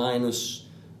think we're minus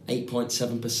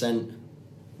 8.7%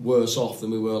 worse off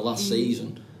than we were last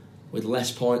season, with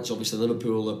less points. Obviously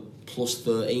Liverpool are plus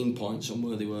 13 points on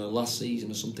where they were last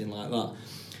season or something like that,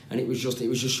 and it was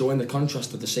just showing the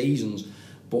contrast of the seasons.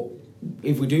 But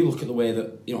if we do look at the way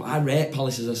that, you know, I rate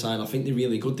Palace as a side, I think they're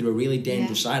really good. They're a really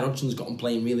dangerous side. Hodgson's got them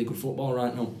playing really good football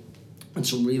right now, and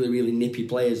some really, really nippy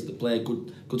players that play a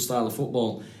good style of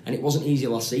football. And it wasn't easy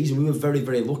last season. We were very,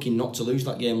 very lucky not to lose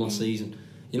that game last season.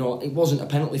 You know, it wasn't a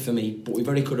penalty for me, but we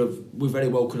very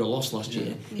well could have lost last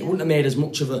year. Yeah. It wouldn't have made as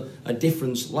much of a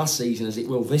difference last season as it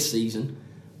will this season,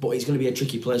 but it's going to be a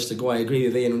tricky place to go. I agree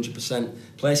with Ian 100%.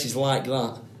 Places like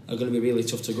that are going to be really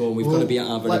tough to go, and we've got to be at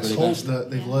our very, let's very hope best.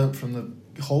 that they've learnt from the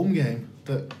home game.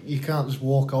 That you can't just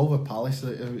walk over Palace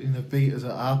in the beat us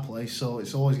at our place, so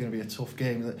it's always going to be a tough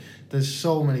game. There's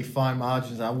so many fine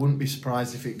margins. I wouldn't be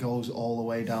surprised if it goes all the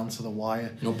way down to the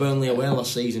wire. Burnley away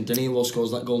last season, Danilo scores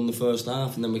that goal in the first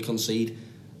half, and then we concede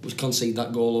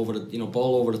that goal over the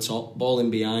ball over the top, ball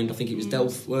in behind. I think it was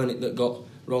Delph, weren't it, that got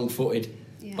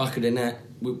wrong-footed, back of the net.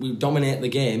 We dominate the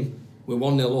game. We're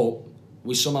 1-0 up.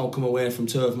 We somehow come away from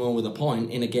Turf Moor with a point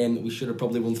in a game that we should have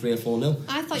probably won 3 or 4-0.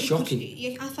 I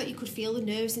thought you could feel the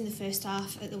nerves in the first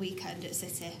half at the weekend at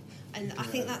City, and I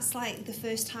think that's like the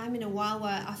first time in a while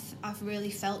where I've really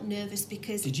felt nervous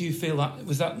because. Did you feel that?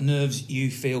 Was that nerves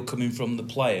you feel coming from the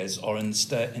players or in the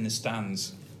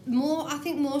stands? I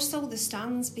think more so the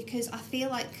stands, because I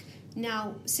feel like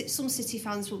now some City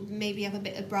fans will maybe have a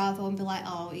bit of bravo and be like,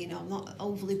 I'm not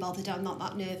overly bothered, I'm not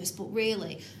that nervous, but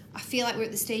really I feel like we're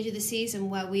at the stage of the season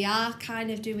where we are kind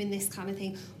of doing this kind of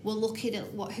thing. We're looking at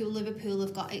who Liverpool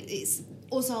have got. It's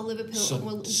us or Liverpool.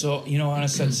 So when I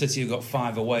said City have got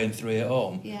 5 away and 3 at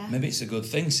home, maybe it's a good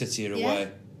thing City are away.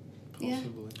 Yeah.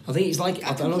 I think it's like,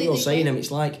 I don't know what you're saying,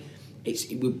 it's like,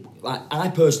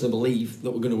 I personally believe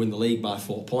that we're going to win the league by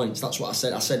 4 points. That's what I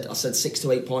said. I said 6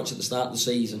 to 8 points at the start of the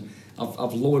season.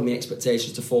 I've lowered my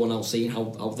expectations to 4 now, seeing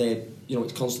how they're,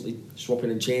 it's constantly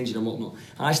swapping and changing and whatnot.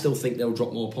 I still think they'll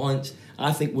drop more points.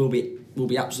 I think we'll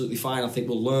be absolutely fine. I think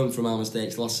we'll learn from our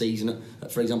mistakes last season,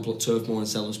 for example, at Turf Moor and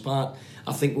Sellers Park.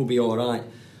 I think we'll be all right.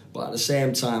 But at the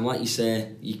same time, like you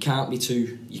say, you can't be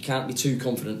too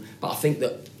confident. But I think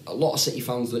that a lot of City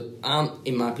fans that aren't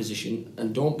in my position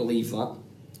and don't believe that,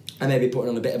 I may be putting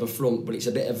on a bit of a front, but it's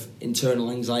a bit of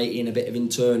internal anxiety and a bit of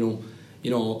internal,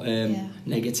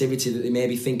 negativity that they may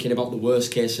be thinking about the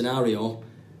worst case scenario.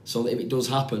 So that if it does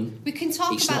happen, we can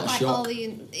talk about all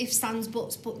the ifs, ands,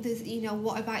 buts. But there's,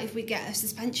 what about if we get a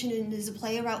suspension and there's a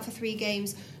player out for 3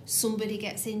 games, somebody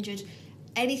gets injured?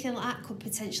 Anything like that could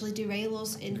potentially derail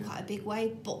us in quite a big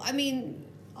way. But I mean,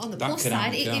 on the plus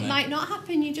side, it might not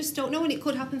happen. You just don't know, and it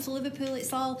could happen for Liverpool.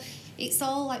 It's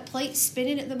all like plates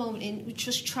spinning at the moment, and we're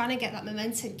just trying to get that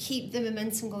momentum, keep the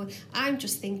momentum going. I'm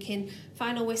just thinking,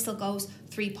 final whistle goes,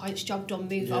 3 points, job done,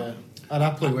 move on. I'd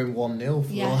happily win 1-0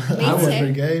 for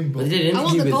every game. But they did an I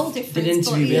want the interview goal with, difference. They did an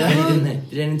interview with Vinny, didn't they?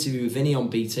 They did an interview with Vinny on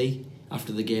BT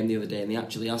after the game the other day, and they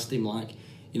actually asked him,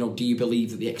 do you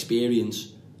believe that the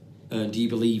experience, do you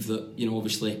believe that,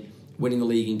 obviously winning the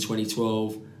league in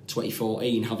 2012,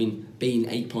 2014, having been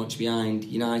 8 points behind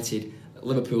United,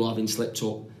 Liverpool having slipped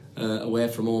up away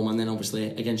from home, and then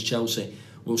obviously against Chelsea,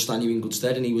 will stand you in good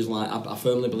stead. And he was like, I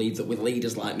firmly believe that with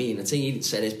leaders like me in the team, he didn't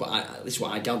say this, but this is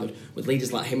what I gathered, with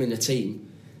leaders like him in the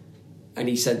team, and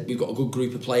he said we've got a good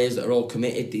group of players that are all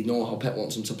committed, they know how Pep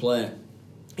wants them to play.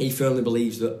 He firmly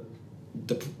believes that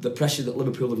the pressure that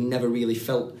Liverpool have never really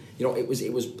felt, was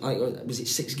it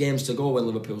 6 games to go when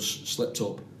Liverpool slipped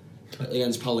up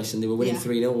against Palace, and they were winning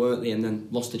 3-0, weren't they, and then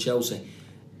lost to Chelsea.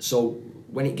 So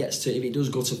when it gets to, if it does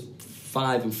go to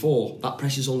 5 and 4, that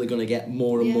pressure's only going to get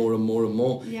more and more and more and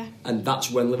more. Yeah. And that's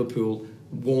when Liverpool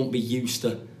won't be used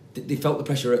to. They felt the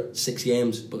pressure at 6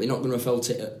 games, but they're not going to have felt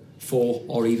it at 4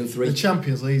 or even 3. The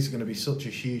Champions League is going to be such a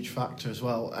huge factor as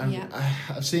well. And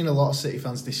I've seen a lot of City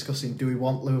fans discussing, do we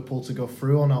want Liverpool to go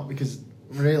through or not? Because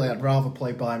really, I'd rather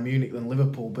play Bayern Munich than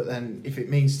Liverpool. But then if it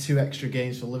means 2 extra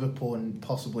games for Liverpool and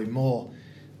possibly more,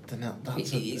 then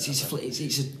it's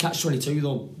a catch-22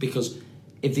 though, because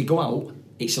if they go out,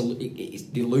 they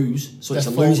lose, so it's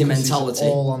a losing mentality.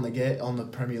 All on the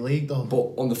Premier League though.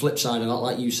 But on the flip side of that,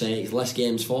 like you say, it's less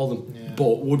games for them. Yeah.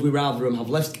 But would we rather them have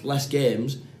less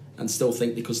games and still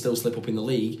think they could still slip up in the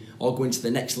league, or go into the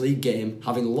next league game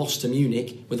having lost to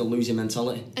Munich with a losing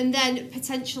mentality? And then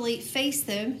potentially face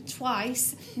them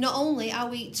twice. Not only are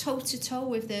we toe-to-toe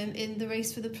with them in the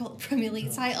race for the Premier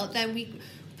League title, then we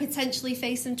potentially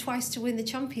face them twice to win the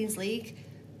Champions League.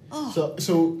 Oh.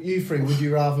 So you three, would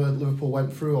you rather Liverpool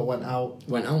went through or went out?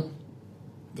 Went out.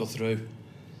 Go through.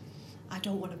 I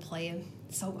don't want to play him,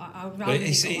 so I'd rather. But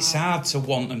it's hard to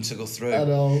want them to go through. I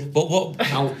know. But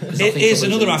here's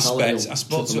another aspect. I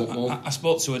spoke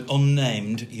to an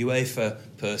unnamed UEFA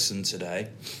person today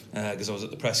because I was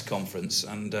at the press conference,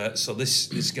 and so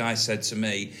this guy said to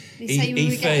me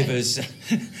he favours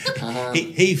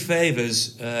he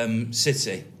favours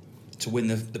City to win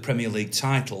the Premier League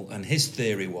title, and his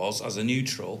theory was, as a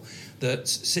neutral, that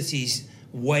City's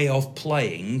way of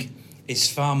playing is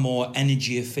far more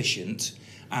energy efficient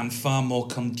and far more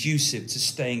conducive to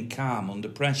staying calm under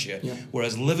pressure,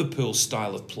 whereas Liverpool's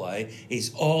style of play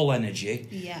is all energy,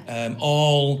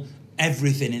 all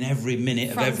everything in every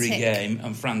minute of every Frantic. game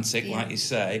and frantic, Yeah. like you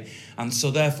say, and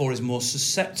so therefore is more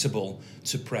susceptible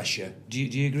to pressure. Do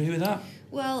you agree with that?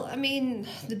 Well, I mean,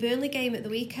 the Burnley game at the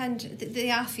weekend, they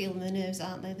are feeling the nerves,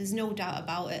 aren't they? There's no doubt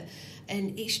about it.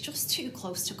 And it's just too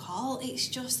close to call. It's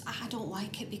just, I don't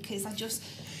like it because I just...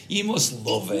 You must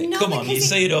love it. No, Come on, you because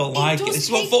say you don't like it. does It's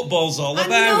what take- football's all I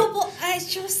about. know,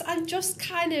 but I'm just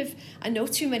kind of... I know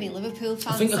too many Liverpool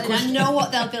fans, think a and I question- know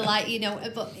what they'll be like,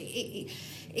 but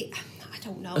I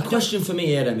don't know. A question for me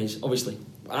here, Em, is obviously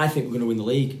I think we're going to win the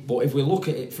league, but if we look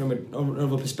at it from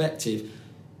another perspective,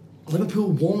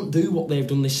 Liverpool won't do what they've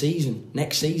done this season.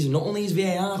 Next season, not only is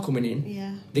VAR coming in,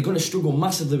 Yeah. they're going to struggle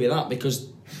massively with that because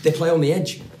they play on the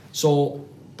edge. So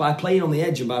by playing on the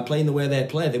edge and by playing the way they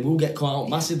play, they will get caught out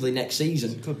massively next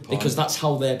season Good point. because that's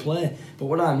how they play. But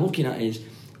what I'm looking at is,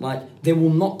 like, they will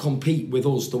not compete with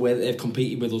us the way that they've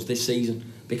competed with us this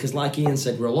season because, like Ian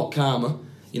said, we're a lot calmer.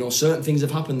 You know, certain things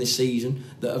have happened this season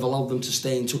that have allowed them to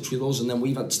stay in touch with us, and then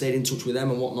we've had stayed in touch with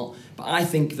them and whatnot. But I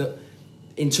think that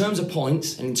in terms of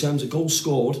points and in terms of goals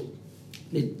scored,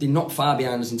 they're not far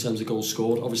behind us in terms of goals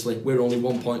scored. Obviously, we're only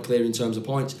 1 point clear in terms of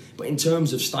points. But in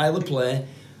terms of style of play,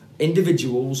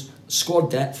 individuals, squad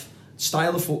depth,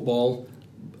 style of football,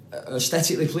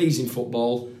 aesthetically pleasing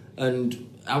football, and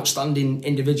outstanding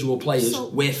individual players, So-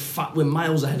 we're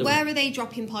miles ahead of them. Where are they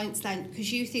dropping points then?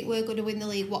 Because you think we're going to win the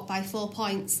league, what, by 4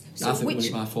 points? I think we're going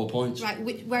to by 4 points. Right,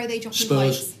 where are they dropping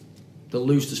Spurs. points? They'll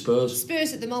lose to Spurs.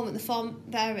 Spurs at the moment, the form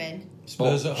they're in.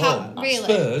 Spurs at How- home. really?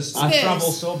 Spurs Spurs.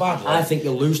 travel so badly. I think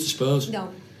they'll lose to Spurs. No.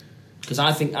 Because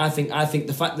I think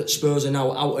the fact that Spurs are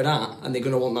now out of that and they're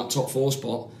going to want that top 4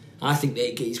 spot, I think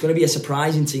it's going to be a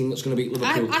surprising team that's going to beat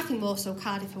Liverpool. I think more so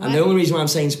Cardiff away. And the only reason why I'm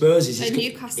saying Spurs is And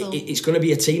Newcastle. it's going to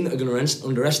be a team that are going to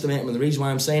underestimate them. And the reason why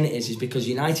I'm saying it is because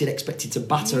United expected to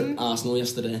batter Arsenal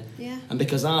yesterday. Yeah. And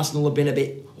because Arsenal have been a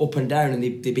bit up and down and they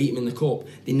beat them in the cup,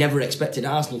 they never expected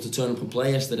Arsenal to turn up and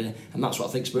play yesterday. And that's what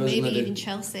I think Spurs Maybe are going to even do.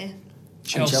 Chelsea.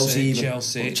 And Chelsea even.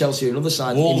 Chelsea. Well, Chelsea are another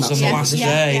side. Wolves in on that the Yeah, last position.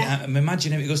 day. yeah.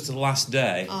 Imagine if it goes to the last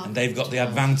day and they've got the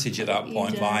advantage at that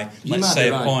point by, You let's might say, be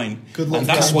a right. point. Good luck. And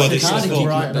that's for where Cardiff this is keep going.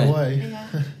 right them at away.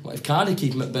 Yeah. What if Cardiff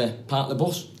keep them at bay? Park the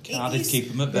bus. Cardiff It's- keep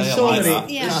them at bay. There's I so like many, that.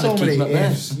 Yeah. there's so Keep many them at bay.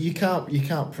 ifs. You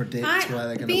can't predict where they're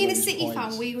going to Being a lose City points.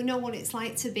 fan, we know what it's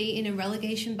like to be in a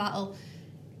relegation battle.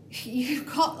 You've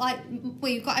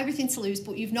got everything to lose,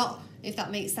 but you've not, if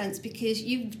that makes sense, because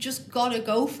you've just got to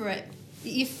go for it.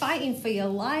 You're fighting for your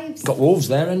lives. Got Wolves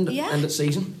there end Yeah. of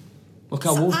season. Look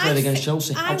how So Wolves played I against thi-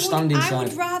 Chelsea. I Outstanding would, side. I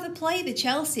would rather play the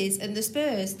Chelseas and the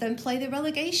Spurs than play the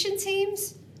relegation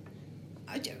teams.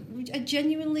 I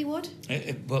genuinely would.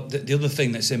 But the other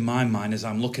thing that's in my mind as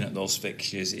I'm looking at those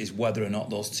fixtures is whether or not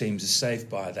those teams are safe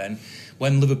by then.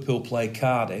 When Liverpool play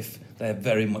Cardiff, they're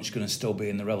very much going to still be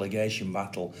in the relegation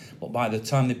battle. But by the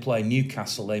time they play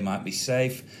Newcastle, they might be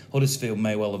safe. Huddersfield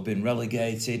may well have been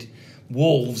relegated.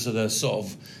 Wolves are the sort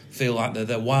of feel like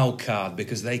they're wild card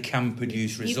because they can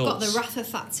produce results. You've got the Rafa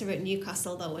factor at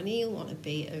Newcastle though, and he'll want to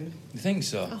beat them. You think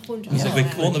so?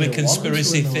 100%. Won't there be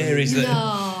conspiracy theories that?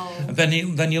 No.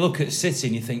 Then you look at City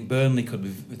and you think Burnley could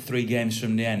be 3 games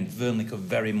from the end. Burnley could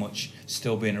very much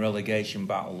still be in a relegation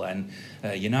battle then.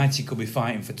 United could be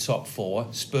fighting for top 4.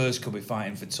 Spurs could be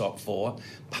fighting for top 4.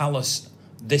 Palace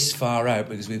this far out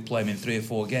because we play them in 3 or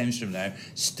 4 games from now,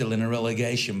 still in a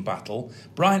relegation battle.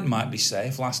 Brighton might be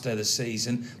safe, last day of the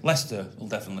season. Leicester will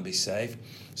definitely be safe.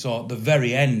 So at the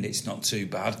very end, it's not too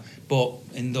bad. But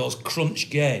in those crunch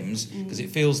games, because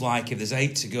it feels like if there's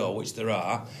 8 to go, which there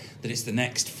are, that it's the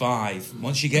next 5.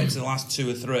 Once you get to the last 2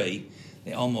 or 3,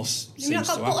 it almost You've seems not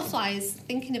got to happen. butterflies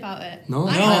thinking about it. No, I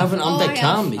I have. haven't. I'm Oh, dead I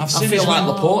calm. have. I've I seen feel it like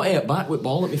well. Laporte at back with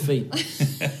ball at my feet.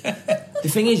 The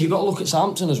thing is, you've got to look at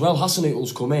Southampton as well.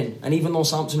 Hasenhutl's come in, and even though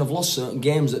Southampton have lost certain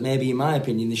games that maybe, in my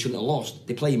opinion, they shouldn't have lost,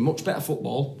 they play much better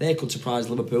football. They could surprise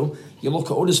Liverpool. You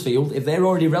look at Huddersfield, if they're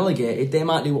already relegated, they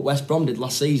might do what West Brom did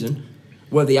last season,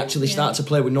 where they actually start to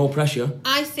play with no pressure.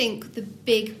 I think the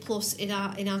big plus in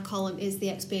our column is the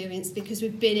experience because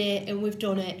we've been here and we've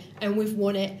done it and we've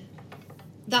won it.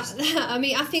 I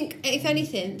mean, I think if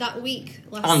anything, that week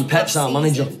And Pep's our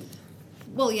manager.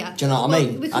 Well, yeah. Do you know what I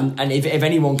mean? we could- And if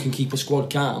anyone can keep a squad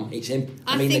calm, it's him.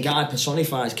 I mean, the think- guy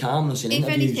personifies calmness in if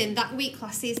interviews. anything, that week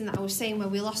last season that I was saying where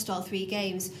we lost all 3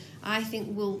 games, I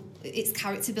think it's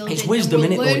character building. It's wisdom, and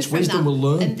we'll innit, though? learn It's from wisdom that, we'll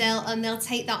learn. and they'll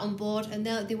take that on board, and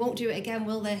they won't do it again,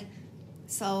 will they?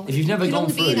 So If you've never it can gone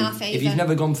only be through, in our favour. if you've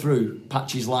never gone through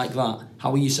patches like that,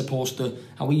 how are you supposed to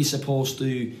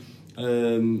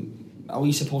How are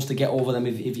you supposed to get over them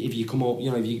if you come up,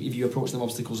 if you approach them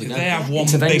obstacles again? If they have one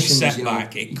big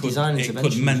setback, it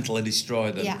could mentally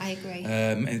destroy them. Yeah, I agree.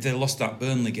 If they lost that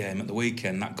Burnley game at the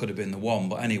weekend, that could have been the one.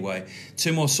 But anyway,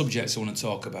 two more subjects I want to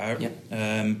talk about. Yep.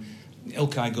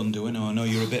 Ilkay Gundogan, who I know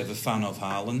you're a bit of a fan of,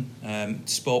 Harlan,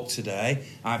 spoke today.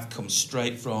 I've come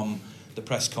straight from the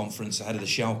press conference ahead of the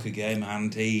Schalke game,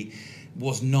 and he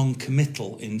was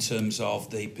non-committal in terms of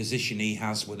the position he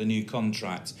has with a new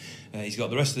contract. He's got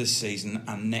the rest of this season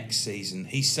and next season.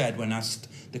 He said, when asked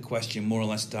the question more or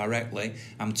less directly,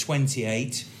 I'm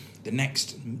 28, the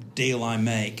next deal I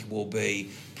make will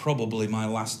be probably my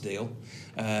last deal.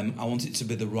 I want it to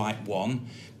be the right one.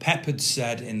 Pep had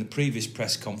said in the previous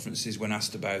press conferences when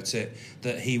asked about it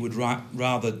that he would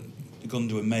rather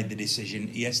Gundogan made the decision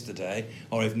yesterday,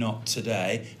 or if not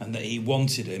today, and that he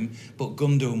wanted him. But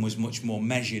Gundogan was much more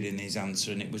measured in his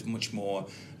answer, and it was much more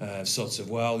there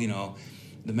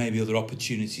may be other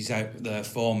opportunities out there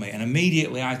for me. And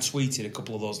immediately I tweeted a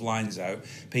couple of those lines out.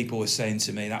 People were saying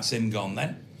to me, that's him gone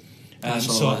then.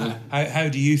 How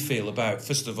do you feel about,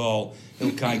 first of all,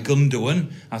 Ilkay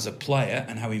Gundogan as a player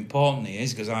and how important he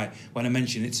is? Because when I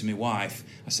mentioned it to my wife,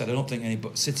 I said I don't think any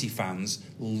City fans,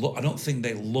 I don't think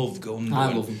they love Gundogan.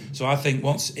 I love him. So I think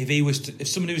if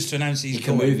somebody was to announce he's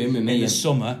going move him in the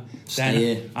summer,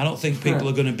 then I don't think people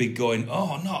are going to be going,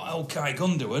 oh, not Ilkay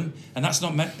Gundogan, and that's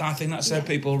not. I think that's how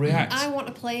people react. I want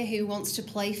a player who wants to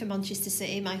play for Manchester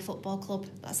City, my football club.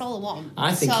 That's all I want.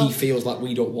 I think he feels like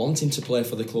we don't want him to play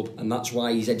for the club, and that's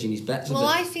why he's edging his bets a bit. Well,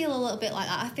 I feel a little bit like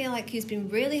that. I feel like he's been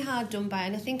really hard done by,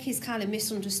 and I think he's kind of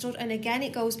misunderstood. And again,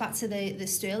 it goes back to the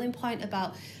Sterling point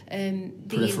about being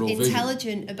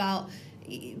intelligent, about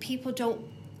people don't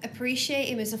appreciate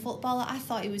him as a footballer. I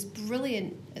thought he was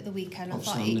brilliant at the weekend. I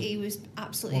thought he was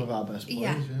absolutely one of our best players.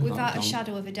 Yeah, without a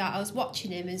shadow of a doubt. I was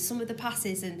watching him and some of the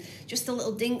passes and just the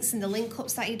little dinks and the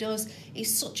link-ups that he does.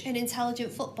 He's such an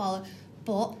intelligent footballer.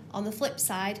 But on the flip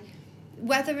side,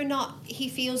 whether or not he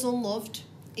feels unloved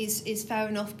is fair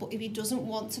enough, but if he doesn't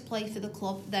want to play for the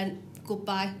club, then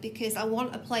goodbye, because I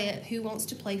want a player who wants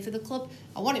to play for the club.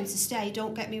 I want him to stay,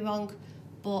 don't get me wrong,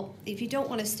 but if you don't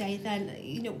want to stay, then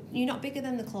you're not bigger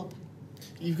than the club.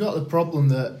 You've got the problem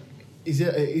that he's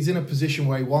in a position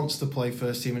where he wants to play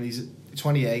first team, and he's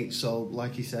 28, so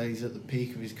like you said, he's at the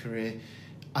peak of his career.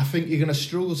 I think you're going to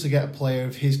struggle to get a player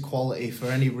of his quality for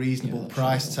any reasonable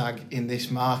price tag in this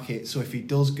market. So if he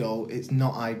does go, it's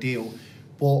not ideal.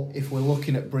 But if we're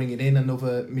looking at bringing in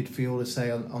another midfielder, say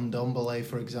on Ndombele,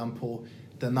 for example,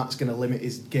 then that's going to limit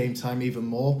his game time even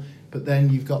more. But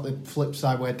then you've got the flip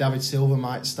side where David Silva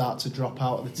might start to drop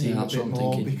out of the team a bit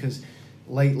more, because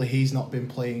lately he's not been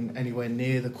playing anywhere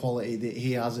near the quality that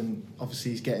he has, and obviously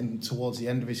he's getting towards the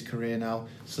end of his career now.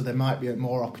 So there might be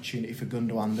more opportunity for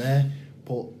Gundogan there.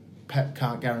 But Pep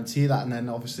can't guarantee that, and then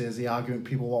obviously there's the argument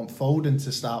people want Foden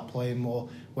to start playing more.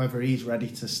 Whether he's ready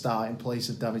to start in place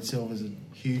of David Silva is a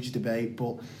huge debate,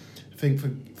 but I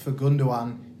think for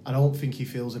Gundogan, I don't think he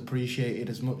feels appreciated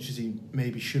as much as he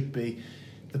maybe should be.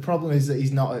 The problem is that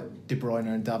he's not at De Bruyne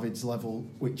and David's level,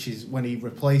 which is when he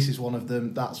replaces one of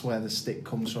them, that's where the stick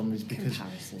comes from, is because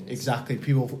exactly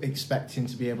people expect him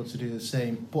to be able to do the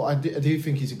same. But I do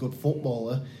think he's a good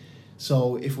footballer.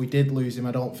 So if we did lose him,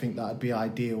 I don't think that'd be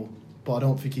ideal. But I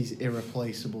don't think he's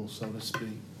irreplaceable, so to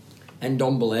speak. And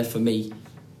Ndombele, for me,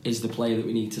 is the player that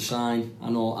we need to sign. I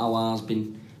know Aouar's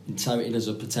been touted as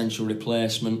a potential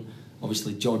replacement.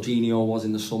 Obviously, Jorginho was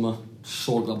in the summer.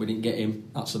 So glad we didn't get him.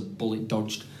 That's a bullet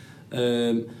dodged.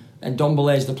 And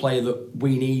Ndombele is the player that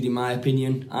we need, in my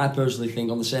opinion. I personally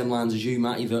think, on the same lines as you,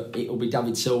 Matty, that it'll be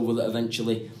David Silva that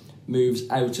eventually moves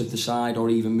out of the side, or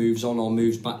even moves on, or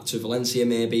moves back to Valencia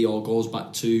maybe, or goes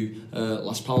back to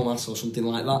Las Palmas or something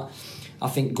like that. I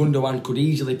think Gundogan could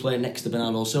easily play next to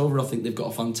Bernardo Silva. I think they've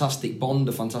got a fantastic bond,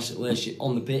 a fantastic relationship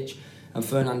on the pitch, and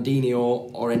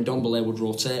Fernandinho or Ndombele would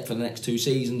rotate for the next 2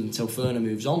 seasons until Ferner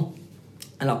moves on.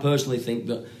 And I personally think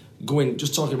that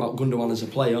just talking about Gundogan as a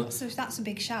player... So that's a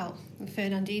big shout with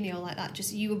Fernandinho like that.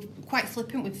 Just, you were quite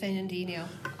flippant with Fernandinho.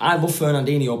 I love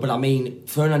Fernandinho, but I mean,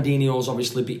 Fernandinho's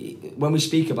obviously... when we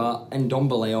speak about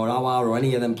Ndombele or Aouar or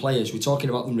any of them players, we're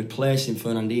talking about them replacing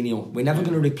Fernandinho. We're never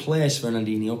going to replace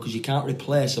Fernandinho, because you can't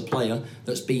replace a player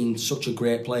that's been such a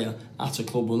great player at a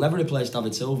club. We'll never replace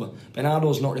David Silva.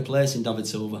 Bernardo's not replacing David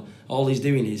Silva. All he's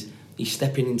doing is he's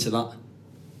stepping into that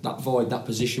void, that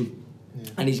position. Yeah.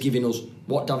 And he's giving us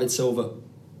what David Silva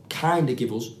kind of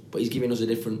give us, but he's giving us a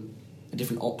different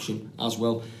option as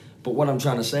well. But what I'm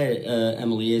trying to say,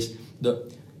 Emily, is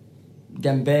that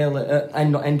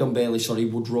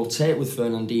Ndombele would rotate with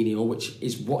Fernandinho, which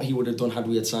is what he would have done had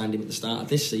we had signed him at the start of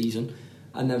this season,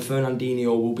 and then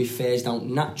Fernandinho will be phased out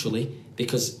naturally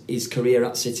because his career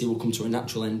at City will come to a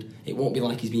natural end. It won't be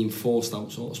like he's being forced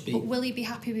out, so to speak. But will he be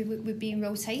happy with being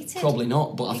rotated? Probably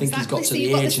not, but I think he's got to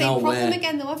the age now where... You've got the same problem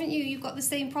again, though, haven't you? You've got the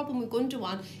same problem with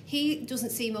Gundogan. He doesn't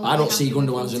seem overly I don't see happy with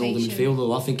Gundogan as an older rotation. midfielder,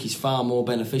 though. I think he's far more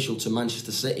beneficial to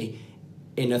Manchester City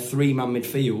in a three-man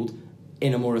midfield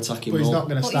in a more attacking But role. he's not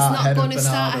going to But start he's not ahead of gonna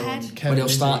start Bernardo ahead. and But Kevin. he'll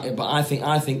is he? start. But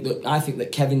I think that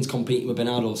Kevin's competing with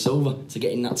Bernardo Silva to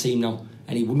get in that team now,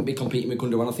 and he wouldn't be competing with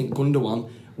Gundogan. I think Gundogan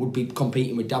would be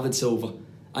competing with David Silva,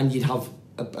 and you'd have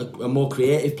a more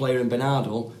creative player in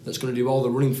Bernardo that's going to do all the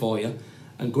running for you,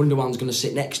 and Gundogan's going to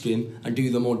sit next to him and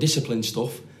do the more disciplined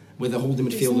stuff with a holding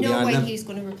There's midfielder no behind way them. he's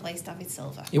going to replace David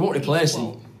Silva. He won't replace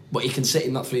won't. him, but he can sit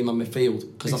in that three-man midfield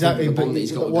because Exactly, I think the but bond that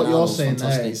he's got with what you're Bernardo's saying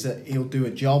fantastic. there is that he'll do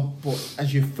a job, but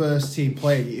as your first team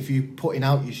player, if you're putting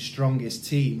out your strongest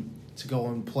team to go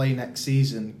and play next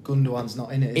season, Gundogan's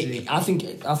not in it, is he? I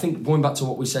think going back to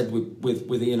what we said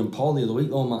with Ian and Paul the other week,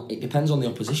 though, Matt, it depends on the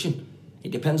opposition.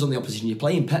 It depends on the opposition you're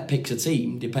playing. Pep picks a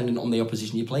team dependent on the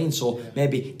opposition you're playing. So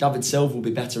maybe David Silva will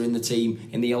be better in the team,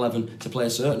 in the 11, to play a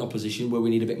certain opposition where we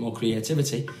need a bit more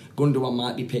creativity. Gundogan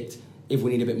might be picked if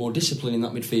we need a bit more discipline in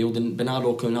that midfield, and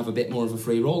Bernardo can have a bit more of a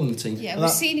free role in the team. Yeah, we've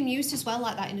seen him used as well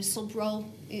like that in a sub role,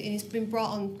 and he's been brought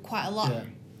on quite a lot. Yeah.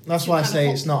 That's to why I kind of say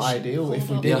hold- it's not hold ideal. If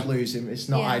we up. did Yeah. lose him, it's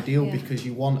not Yeah, ideal yeah. because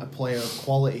you want a player of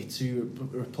quality to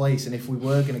replace. And if we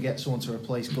were going to get someone to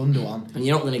replace Gundogan, And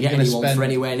you're not going to get You're gonna anyone spend- for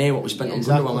anywhere near what we spent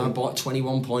Exactly. on Gundogan. I bought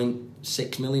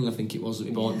 21.6 million, I think it was, that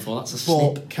we bought him for. That's a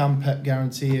snip. but can Pep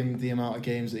guarantee him the amount of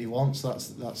games that he wants? That's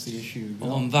the issue.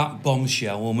 Well, on that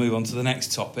bombshell, we'll move on to the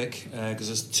next topic because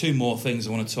there's two more things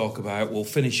I want to talk about. We'll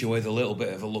finish with a little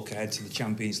bit of a look ahead to the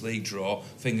Champions League draw.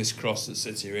 Fingers crossed that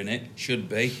City are in it. Should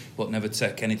be, but never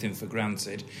take anything for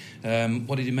granted.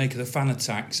 What did you make of the fan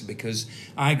attacks? Because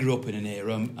I grew up in an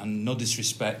era, and no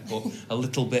disrespect, but a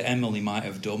little bit Emily might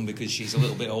have done because she's a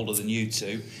little bit older than you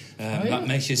two. That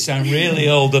makes you sound really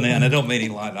old, doesn't it? And I don't mean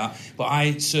it like that. But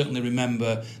I certainly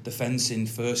remember the fencing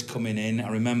first coming in. I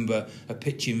remember a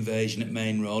pitch invasion at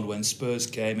Main Road when Spurs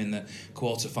came in the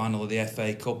quarter-final of the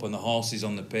FA Cup and the horses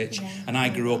on the pitch. Yeah, and I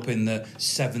grew up in the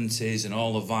 70s and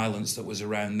all the violence that was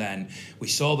around then. We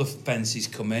saw the fences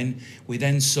come in. We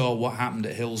then saw what happened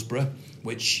at Hillsborough,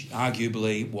 which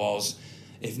arguably was,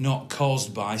 if not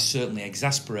caused by, certainly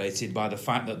exasperated by the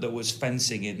fact that there was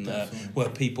fencing in there where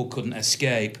people couldn't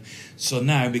escape. So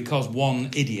now, because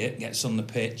one idiot gets on the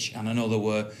pitch, and I know there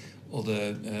were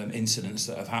other incidents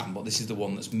that have happened, but this is the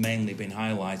one that's mainly been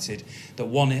highlighted, that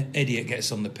one idiot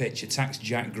gets on the pitch, attacks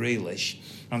Jack Grealish,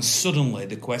 and suddenly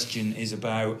the question is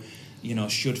about,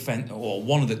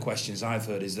 one of the questions I've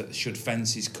heard is that should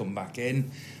fences come back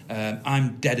in?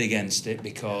 I'm dead against it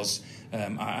because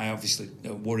I obviously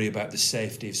worry about the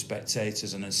safety of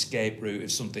spectators and an escape route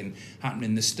if something happened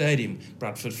in the stadium.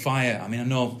 Bradford Fire, I mean, I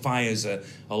know fires are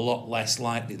a lot less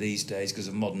likely these days because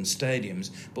of modern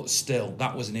stadiums, but still,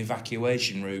 that was an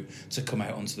evacuation route to come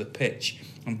out onto the pitch.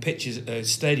 And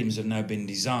stadiums have now been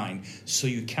designed so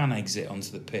you can exit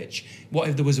onto the pitch. What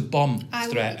if there was a bomb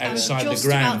threat outside the just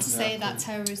ground? about to say that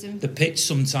terrorism. The pitch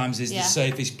sometimes is the Yeah.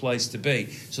 safest place to be.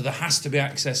 So there has to be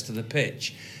access to the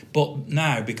pitch. But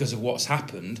now, because of what's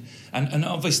happened, and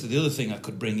obviously the other thing I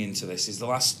could bring into this is the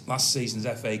last season's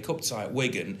FA Cup tie at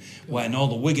Wigan, when all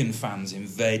the Wigan fans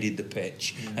invaded the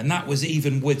pitch. And that was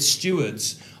even with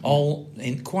stewards all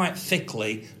in quite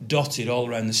thickly dotted all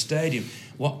around the stadium.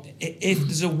 If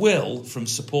there's a will from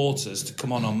supporters to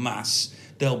come on en masse,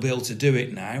 they'll be able to do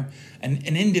it now. And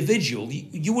an individual,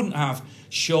 you wouldn't have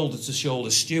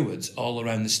shoulder-to-shoulder stewards all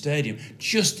around the stadium,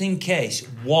 just in case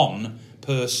one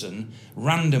person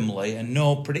randomly and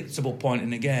no predictable point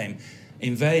in the game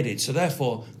invaded. So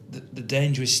therefore, the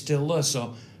danger is still there.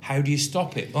 So how do you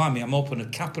stop it? Blimey, I'm opening a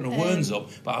cap and a worms up,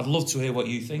 but I'd love to hear what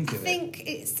you think of it. I think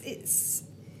it's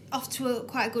off to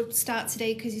quite a good start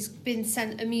today because he's been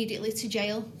sent immediately to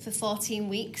jail for 14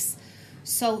 weeks.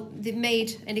 So they've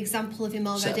made an example of him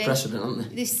already. Set a precedent, haven't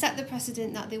they? They've set the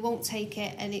precedent that they won't take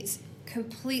it, and it's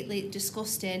completely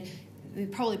disgusting. He'll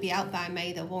probably be out by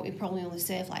May, though, won't he? Probably only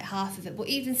serve like half of it. But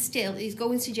even still, he's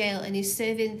going to jail and he's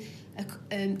serving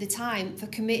the time for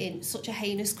committing such a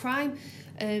heinous crime.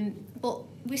 But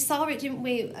we saw it, didn't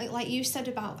we? Like you said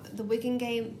about the Wigan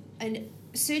game, and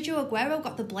Sergio Aguero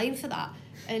got the blame for that.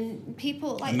 And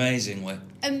people amazingly,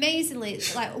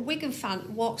 like a Wigan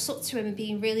fan walks up to him and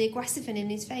being really aggressive and in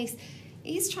his face.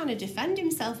 He's trying to defend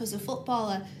himself as a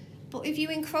footballer. But if you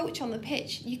encroach on the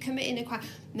pitch, you're committing a crime.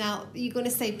 Now, you're going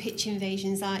to say pitch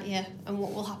invasions, aren't you? And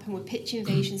what will happen with pitch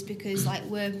invasions? Because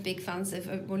we're big fans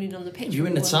of running on the pitch. You're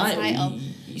in the title.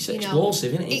 It's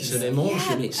explosive, isn't it? It's an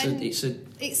emotion. Yeah,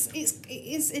 it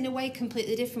is in a way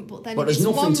completely different. But then But if it's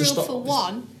there's nothing one to rule stop. for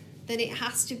one, then it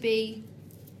has to be.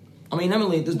 I mean,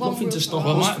 Emily, there's One nothing to rule stop for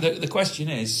all. us. Well, the question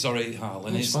is, sorry,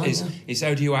 Harlan, It's fine, is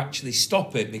how do you actually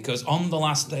stop it? Because on the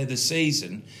last day of the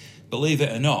season, believe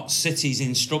it or not, City's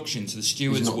instruction to the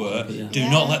stewards not were, like it, yeah. do Yeah.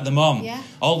 not let them on. Yeah.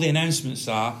 All the announcements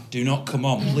are, do not come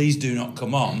on, Yeah. please do not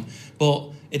come on. But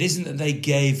it isn't that they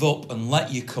gave up and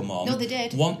let you come on. No, they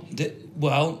did.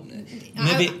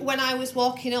 Maybe When I was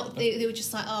walking up, they were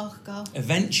just like, "Oh, go."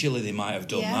 eventually they might have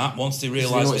done Yeah. that once they know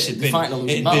realised it's- it had they're fighting a been,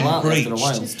 losing it had battle, aren't they, been after a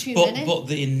while? breached. There's too But, many. but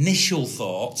the initial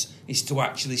thought is to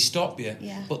actually stop you.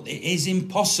 Yeah. But it is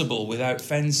impossible without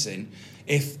fencing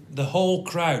if the whole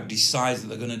crowd decides that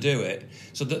they're going to do it.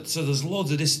 So there's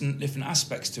loads of different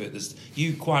aspects to it.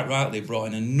 You quite rightly brought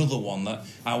in another one that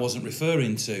I wasn't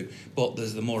referring to, but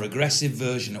there's the more aggressive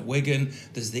version at Wigan.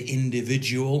 There's the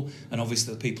individual, and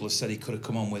obviously the people have said he could have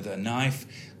come on with a knife.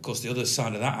 Of course, the other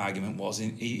side of that argument was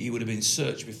he would have been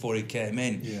searched before he came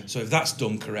in. Yeah. So if that's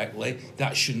done correctly,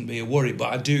 that shouldn't be a worry.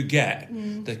 But I do get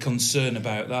the concern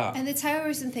about that. And the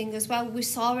terrorism thing as well, we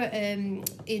saw it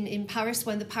in Paris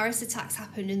when the Paris attacks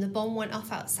happened and the bomb went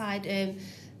off outside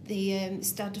the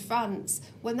Stade de France.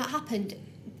 When that happened,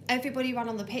 everybody ran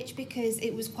on the pitch because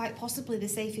it was quite possibly the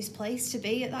safest place to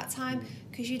be at that time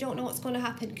because you don't know what's going to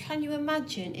happen. Can you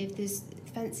imagine if there's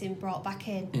fencing brought back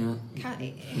in? Yeah.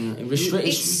 It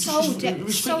It's so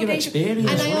restrict your dangerous. experience.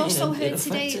 And I won't it? also It heard affects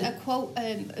today it. a quote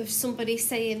of somebody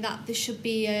saying that there should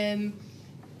be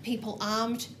people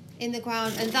armed in the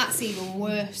ground, and that's even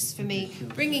worse for me.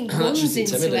 Bringing That's guns just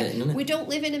into intimidating, it. isn't it? We don't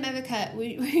live in America.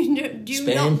 We do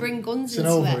Spain. not bring guns It's an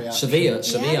into it. overreaction.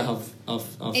 Sevilla Yeah.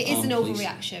 have It is an armed police.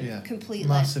 overreaction, Yeah. completely.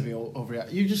 Massively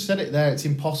overreact. You just said it there. It's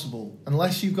impossible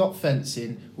unless you've got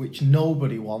fencing, which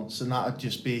nobody wants, and that would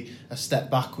just be a step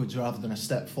backwards rather than a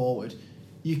step forward.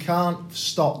 You can't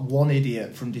stop one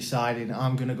idiot from deciding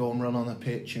I'm going to go and run on the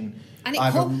pitch and And it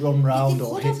either could, run round they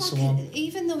or could hit have someone.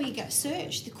 even though he gets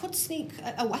searched, they could sneak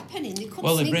a weapon in. They could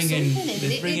Well, they sneak bring in something in.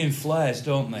 they bring in flares,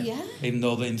 don't they? Yeah. Even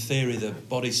though in theory the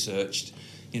body's searched.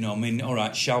 You know, I mean, all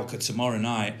right, Schalke tomorrow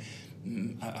night.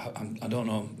 I don't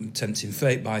know, I'm tempting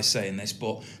fate by saying this,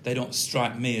 but they don't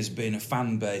strike me as being a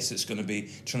fan base that's going to be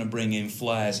trying to bring in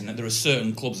flares. And there are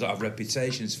certain clubs that have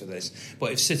reputations for this.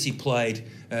 But if City played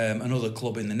another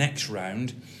club in the next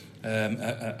round,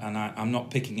 and I'm not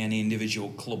picking any individual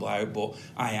club out, but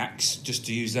Ajax, just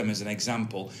to use them as an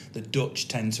example, the Dutch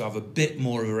tend to have a bit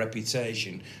more of a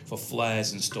reputation for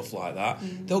flares and stuff like that.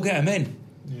 They'll get them in,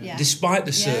 Yeah. despite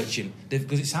the Yeah. searching,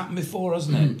 because it's happened before,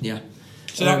 hasn't it? Yeah.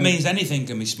 So that means anything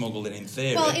can be smuggled in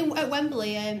theory. Well, at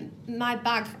Wembley, my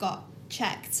bag got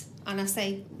checked, and I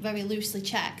say very loosely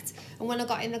checked. And when I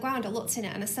got in the ground, I looked in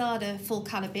it, and I still had a full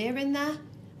can of beer in there.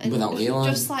 And Without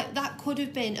realising. just like that could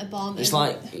have been a bomb. It's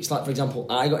like, for example,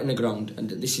 I got in the ground, and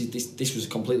this was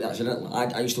completely accidental.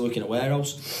 I used to work in a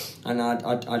warehouse, and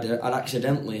I'd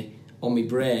accidentally, on my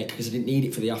break, because I didn't need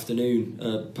it for the afternoon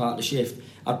part of the shift,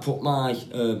 I'd put my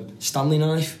Stanley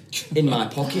knife in my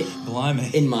pocket, Blimey.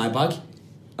 in my bag,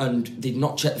 and did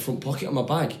not check the front pocket of my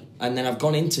bag. And then I've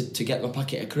gone in to get my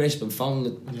packet of crisp and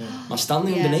found my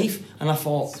Stanley Yeah. underneath, and I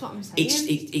thought That's what I'm saying.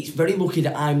 it's very lucky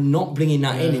that I'm not bringing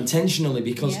that in intentionally,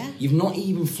 because Yeah. you've not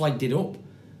even flagged it up.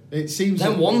 It seems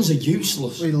Them that ones are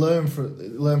useless. we learn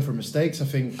from mistakes. I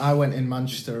think I went in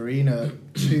Manchester Arena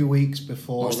 2 weeks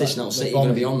before. What's this now? the City going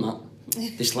to be bombing. on that?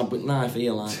 This lad with knife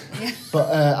here, like. But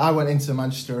I went into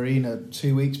Manchester Arena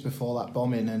 2 weeks before that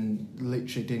bombing and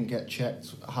literally didn't get checked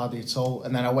hardly at all.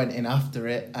 And then I went in after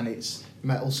it, and it's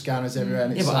metal scanners everywhere.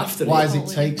 And Yeah, it's but like, after why it- does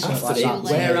it take something After like it, that?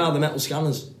 where are the metal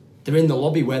scanners? They're in the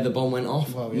lobby where the bomb went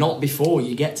off, Well, yeah. not before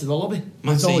you get to the lobby.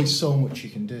 There's Matty, always so much you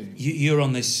can do. you're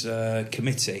on this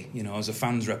committee, you know, as a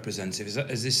fans representative.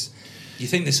 Is this? Do you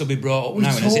think this will be brought up now?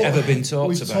 And has it ever been talked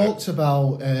We've about? talked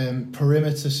about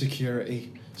perimeter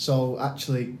security. So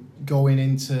actually going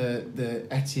into the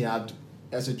Etihad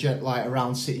as a jet, like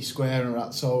around City Square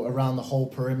and so around the whole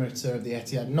perimeter of the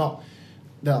Etihad.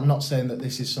 I'm not saying that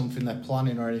this is something they're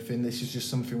planning or anything. This is just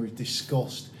something we've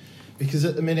discussed, because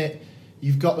at the minute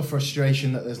you've got the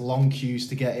frustration that there's long queues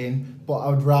to get in, but I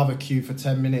would rather queue for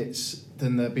 10 minutes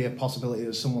than there be a possibility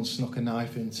that someone snuck a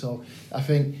knife in. So I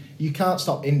think you can't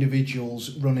stop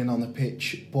individuals running on the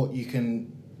pitch, but you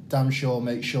can damn sure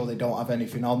make sure they don't have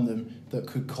anything on them that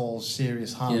could cause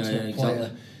serious harm to a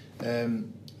player. Exactly.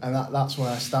 And that's where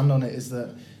I stand on it, is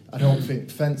that I don't think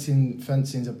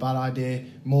fencing's a bad idea.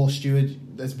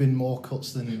 There's been more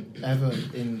cuts than ever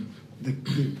in the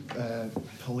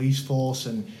police force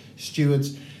and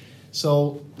stewards.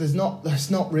 So there's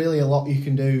not really a lot you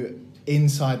can do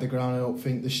inside the ground. I don't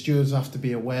think the stewards have to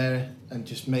be aware and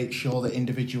just make sure that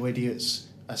individual idiots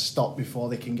are stopped before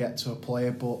they can get to a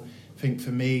player. But I think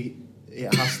for me,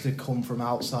 it has to come from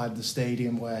outside the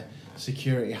stadium where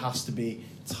security has to be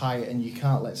tight, and you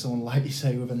can't let someone, like you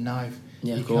say, with a knife.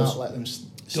 Yeah, you of course. can't let them.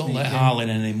 Don't let Harlan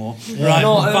anymore. Yeah. Right,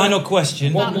 No, final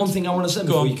question. One thing I want to say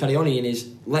before you carry on, Ian, is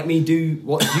let me do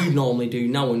what you normally do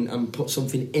now and put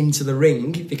something into the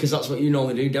ring, because that's what you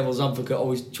normally do. Devil's advocate,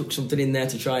 always chuck something in there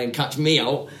to try and catch me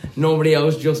out. Nobody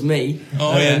else, just me.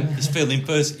 Oh yeah, he's feeling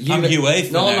person. I'm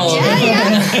UEFA now. No.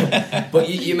 Yeah. But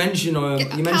you mentioned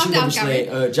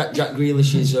obviously Jack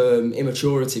Grealish's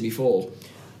immaturity before.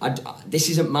 This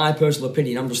isn't my personal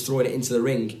opinion. I'm just throwing it into the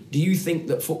ring. Do you think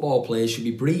that football players should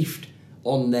be briefed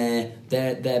on their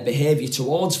behaviour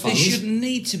towards fans? They shouldn't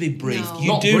need to be briefed. No. You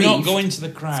Not do briefed. not go into the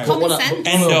crowd. Common What sense.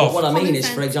 I mean Common is,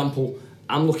 sense. for example,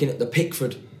 I'm looking at the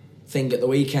Pickford thing at the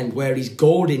weekend where he's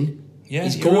goading. Yeah,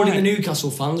 he's you're goading right. the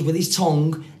Newcastle fans with his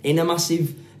tongue in a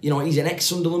massive. He's an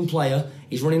ex-Sunderland player.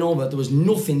 He's running over. There was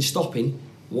nothing stopping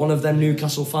one of them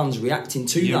Newcastle fans reacting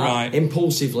to You're that right.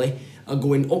 impulsively and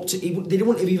going up to. They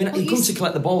wouldn't have even. He come to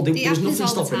collect the ball. There was nothing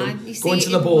stopping him going to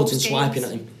the boards and swiping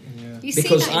at him. You see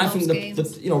Because that in I most think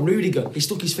games. Rudiger, he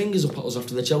stuck his fingers up at us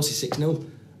after the Chelsea 6-0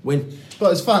 win.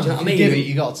 But it's fine. Do you know If what I you mean? give it,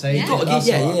 you got to take Yeah. it. Gotta That's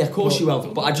yeah, all right. of course you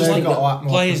have. But I just they've think got to that act more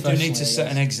Players do need to professionally, set I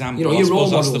an guess. example. I your role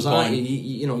suppose that's models, the aren't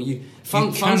point. you?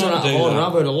 Fans are cannot out of do order. that.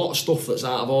 I've heard a lot of stuff that's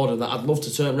out of order that I'd love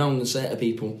to turn around and say to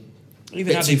people.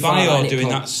 Even Bit too far, Adebayo innit, doing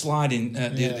Con? that sliding,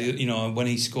 when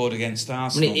he scored against I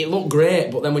Arsenal. mean, it looked great,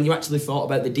 but then when you actually thought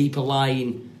about the deeper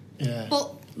lying Yeah. But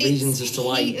reasons it's as to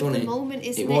why heat you've of done the it. moment,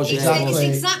 isn't It was, it? yeah. It's Exactly.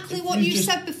 exactly If what you you just-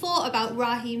 said before about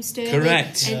Raheem Sterling.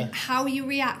 Correct. And Yeah. how you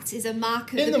react is a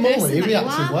mark of In the the person moment, he that you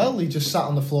reacted are. well. He just sat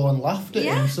on the floor and laughed at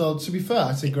Yeah. him. So, to be fair,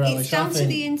 I think Grealish, It's down I to think,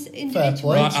 the fair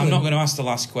individual. play. Right, I'm to not him. going to ask the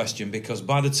last question because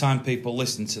by the time people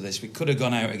listen to this, we could have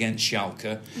gone out against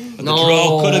Schalke. But No. the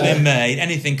draw could have been made.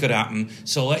 Anything could happen.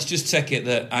 So let's just take it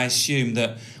that I assume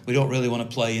that we don't really want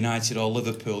to play United or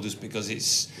Liverpool just because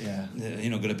it's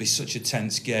going to be such a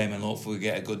tense game, and hopefully we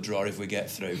get a good draw if we get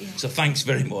through. So thanks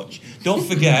very much. Don't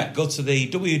forget, go to the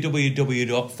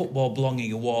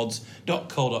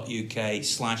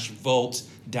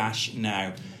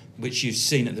www.footballbelongingawards.co.uk/vote-now, which you've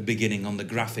seen at the beginning on the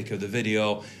graphic of the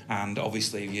video, and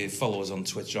obviously if you follow us on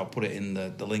Twitter, I'll put it in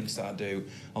the links that I do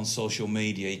on social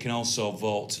media. You can also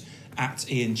vote at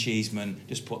Ian Cheeseman,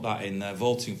 just put that in there,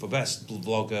 voting for best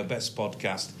vlogger, best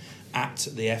podcast at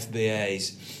the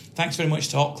FBAs. Thanks very much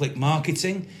to Hot Click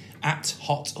Marketing at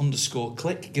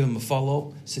hot_click. Give him a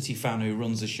follow. City fan who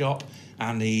runs the shop,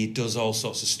 and he does all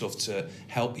sorts of stuff to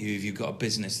help you if you've got a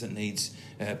business that needs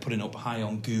putting up high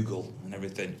on Google and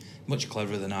everything. Much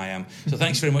cleverer than I am. So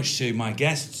thanks very much to my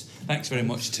guests. Thanks very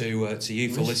much to you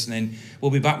for listening.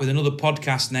 We'll be back with another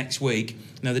podcast next week.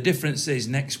 Now the difference is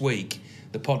next week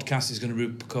the podcast is going to be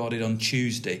recorded on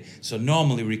Tuesday. So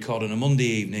normally we record on a Monday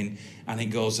evening and it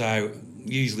goes out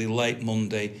usually late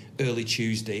Monday, early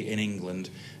Tuesday in England.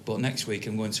 But next week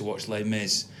I'm going to watch Les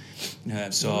Mis.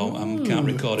 So I can't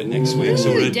record it next week.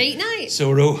 So we're Date night. So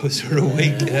we're a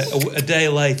week, a day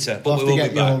later. But We'll we have to will get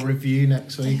be back. your review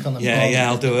next week on the pod. Yeah,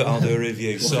 I'll do it. I'll do a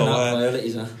review. So,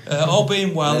 all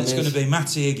being well, it's going to be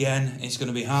Matty again. It's going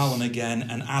to be Harlan again,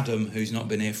 and Adam, who's not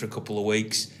been here for a couple of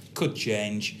weeks. Could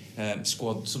change.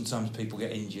 Squad. Sometimes people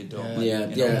get injured, don't they? Yeah,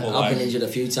 You know, I've been injured a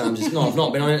few times. No, I've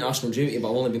not been on international duty, but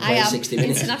I've only been I playing am 60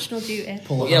 minutes. international duty.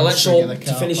 Pull a Yeah, let's hamstring in hope, the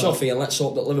to car finish park. off here, let's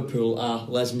hope that Liverpool are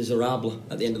Les Miserables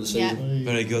at the end of the season. Yeah.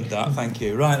 Very good. That. Thank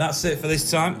you. Right, that's it for this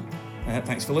time.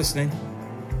 Thanks for listening.